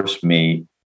we first meet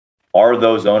are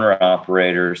those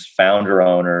owner-operators,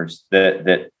 founder-owners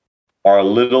that are a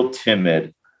little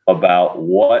timid about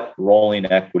what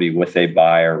rolling equity with a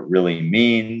buyer really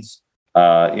means,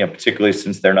 particularly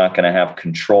since they're not going to have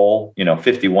control,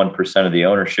 51% of the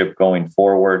ownership going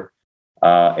forward.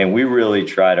 And we really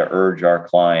try to urge our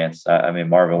clients.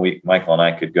 Marvin, Michael and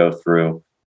I could go through,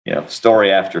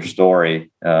 story after story.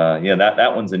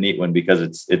 That one's a neat one because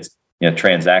it's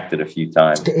transacted a few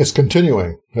times. It's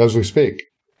continuing as we speak.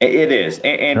 It is,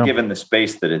 and given the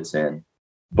space that it's in,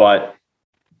 but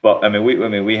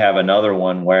we have another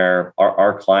one where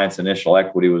our client's initial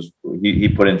equity was he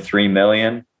put in $3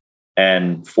 million,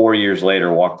 and 4 years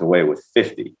later walked away with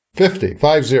 50. 50.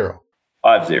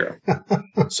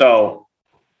 So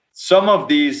some of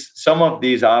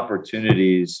these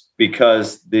opportunities,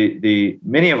 because the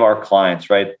many of our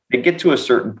clients, right, they get to a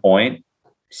certain point,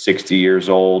 60 years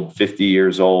old, 50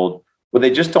 years old, where they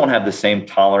just don't have the same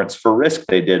tolerance for risk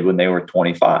they did when they were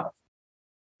 25.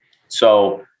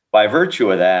 So by virtue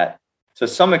of that, to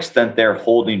some extent, they're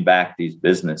holding back these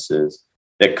businesses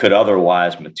that could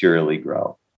otherwise materially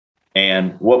grow.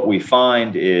 And what we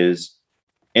find is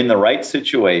in the right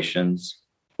situations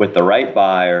with the right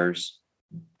buyers,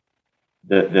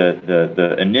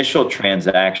 the initial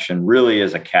transaction really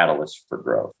is a catalyst for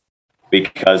growth,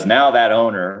 because now that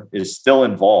owner is still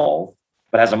involved,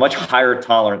 but has a much higher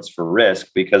tolerance for risk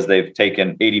because they've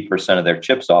taken 80% of their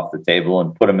chips off the table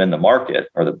and put them in the market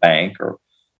or the bank or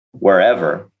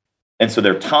wherever. And so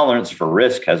their tolerance for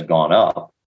risk has gone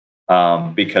up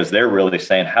because they're really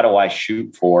saying, how do I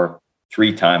shoot for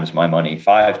 3 times my money,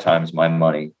 5 times my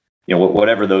money,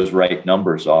 whatever those right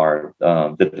numbers are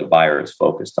that the buyer is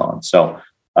focused on. So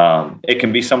it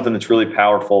can be something that's really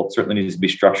powerful. It certainly needs to be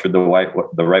structured the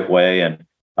right way. And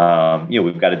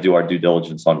we've got to do our due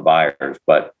diligence on buyers,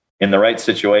 but in the right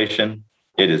situation,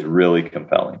 it is really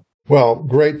compelling. Well,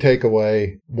 great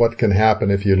takeaway. What can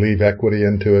happen if you leave equity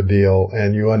into a deal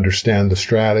and you understand the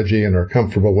strategy and are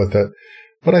comfortable with it.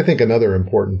 But I think another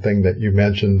important thing that you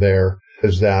mentioned there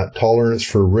is that tolerance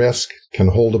for risk can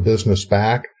hold a business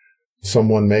back.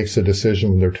 Someone makes a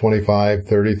decision when they're 25,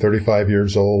 30, 35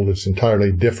 years old. It's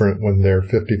entirely different when they're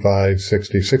 55,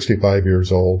 60, 65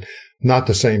 years old. Not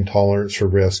the same tolerance for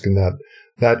risk, and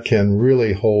that can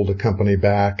really hold a company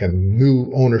back, and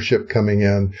new ownership coming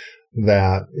in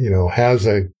that, has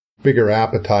a bigger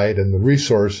appetite and the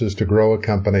resources to grow a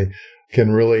company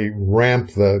can really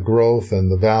ramp the growth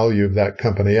and the value of that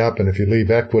company up. And if you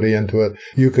leave equity into it,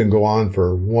 you can go on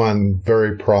for one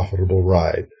very profitable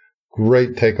ride.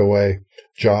 Great takeaway,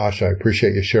 Josh. I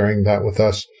appreciate you sharing that with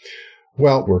us.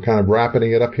 Well, we're kind of wrapping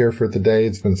it up here for today.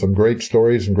 It's been some great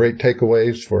stories and great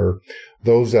takeaways for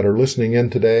those that are listening in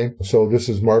today. So this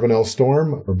is Marvin L.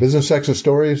 Storm for Business Exit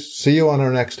Stories. See you on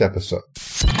our next episode.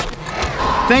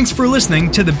 Thanks for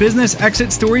listening to the Business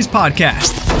Exit Stories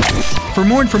podcast. For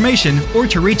more information or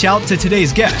to reach out to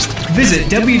today's guest, visit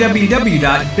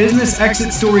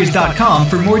www.businessexitstories.com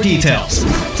for more details.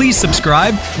 Please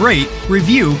subscribe, rate,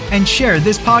 review, and share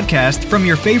this podcast from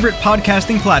your favorite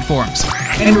podcasting platforms.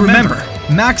 And remember,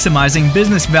 maximizing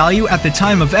business value at the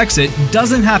time of exit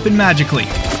doesn't happen magically.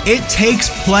 It takes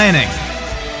planning.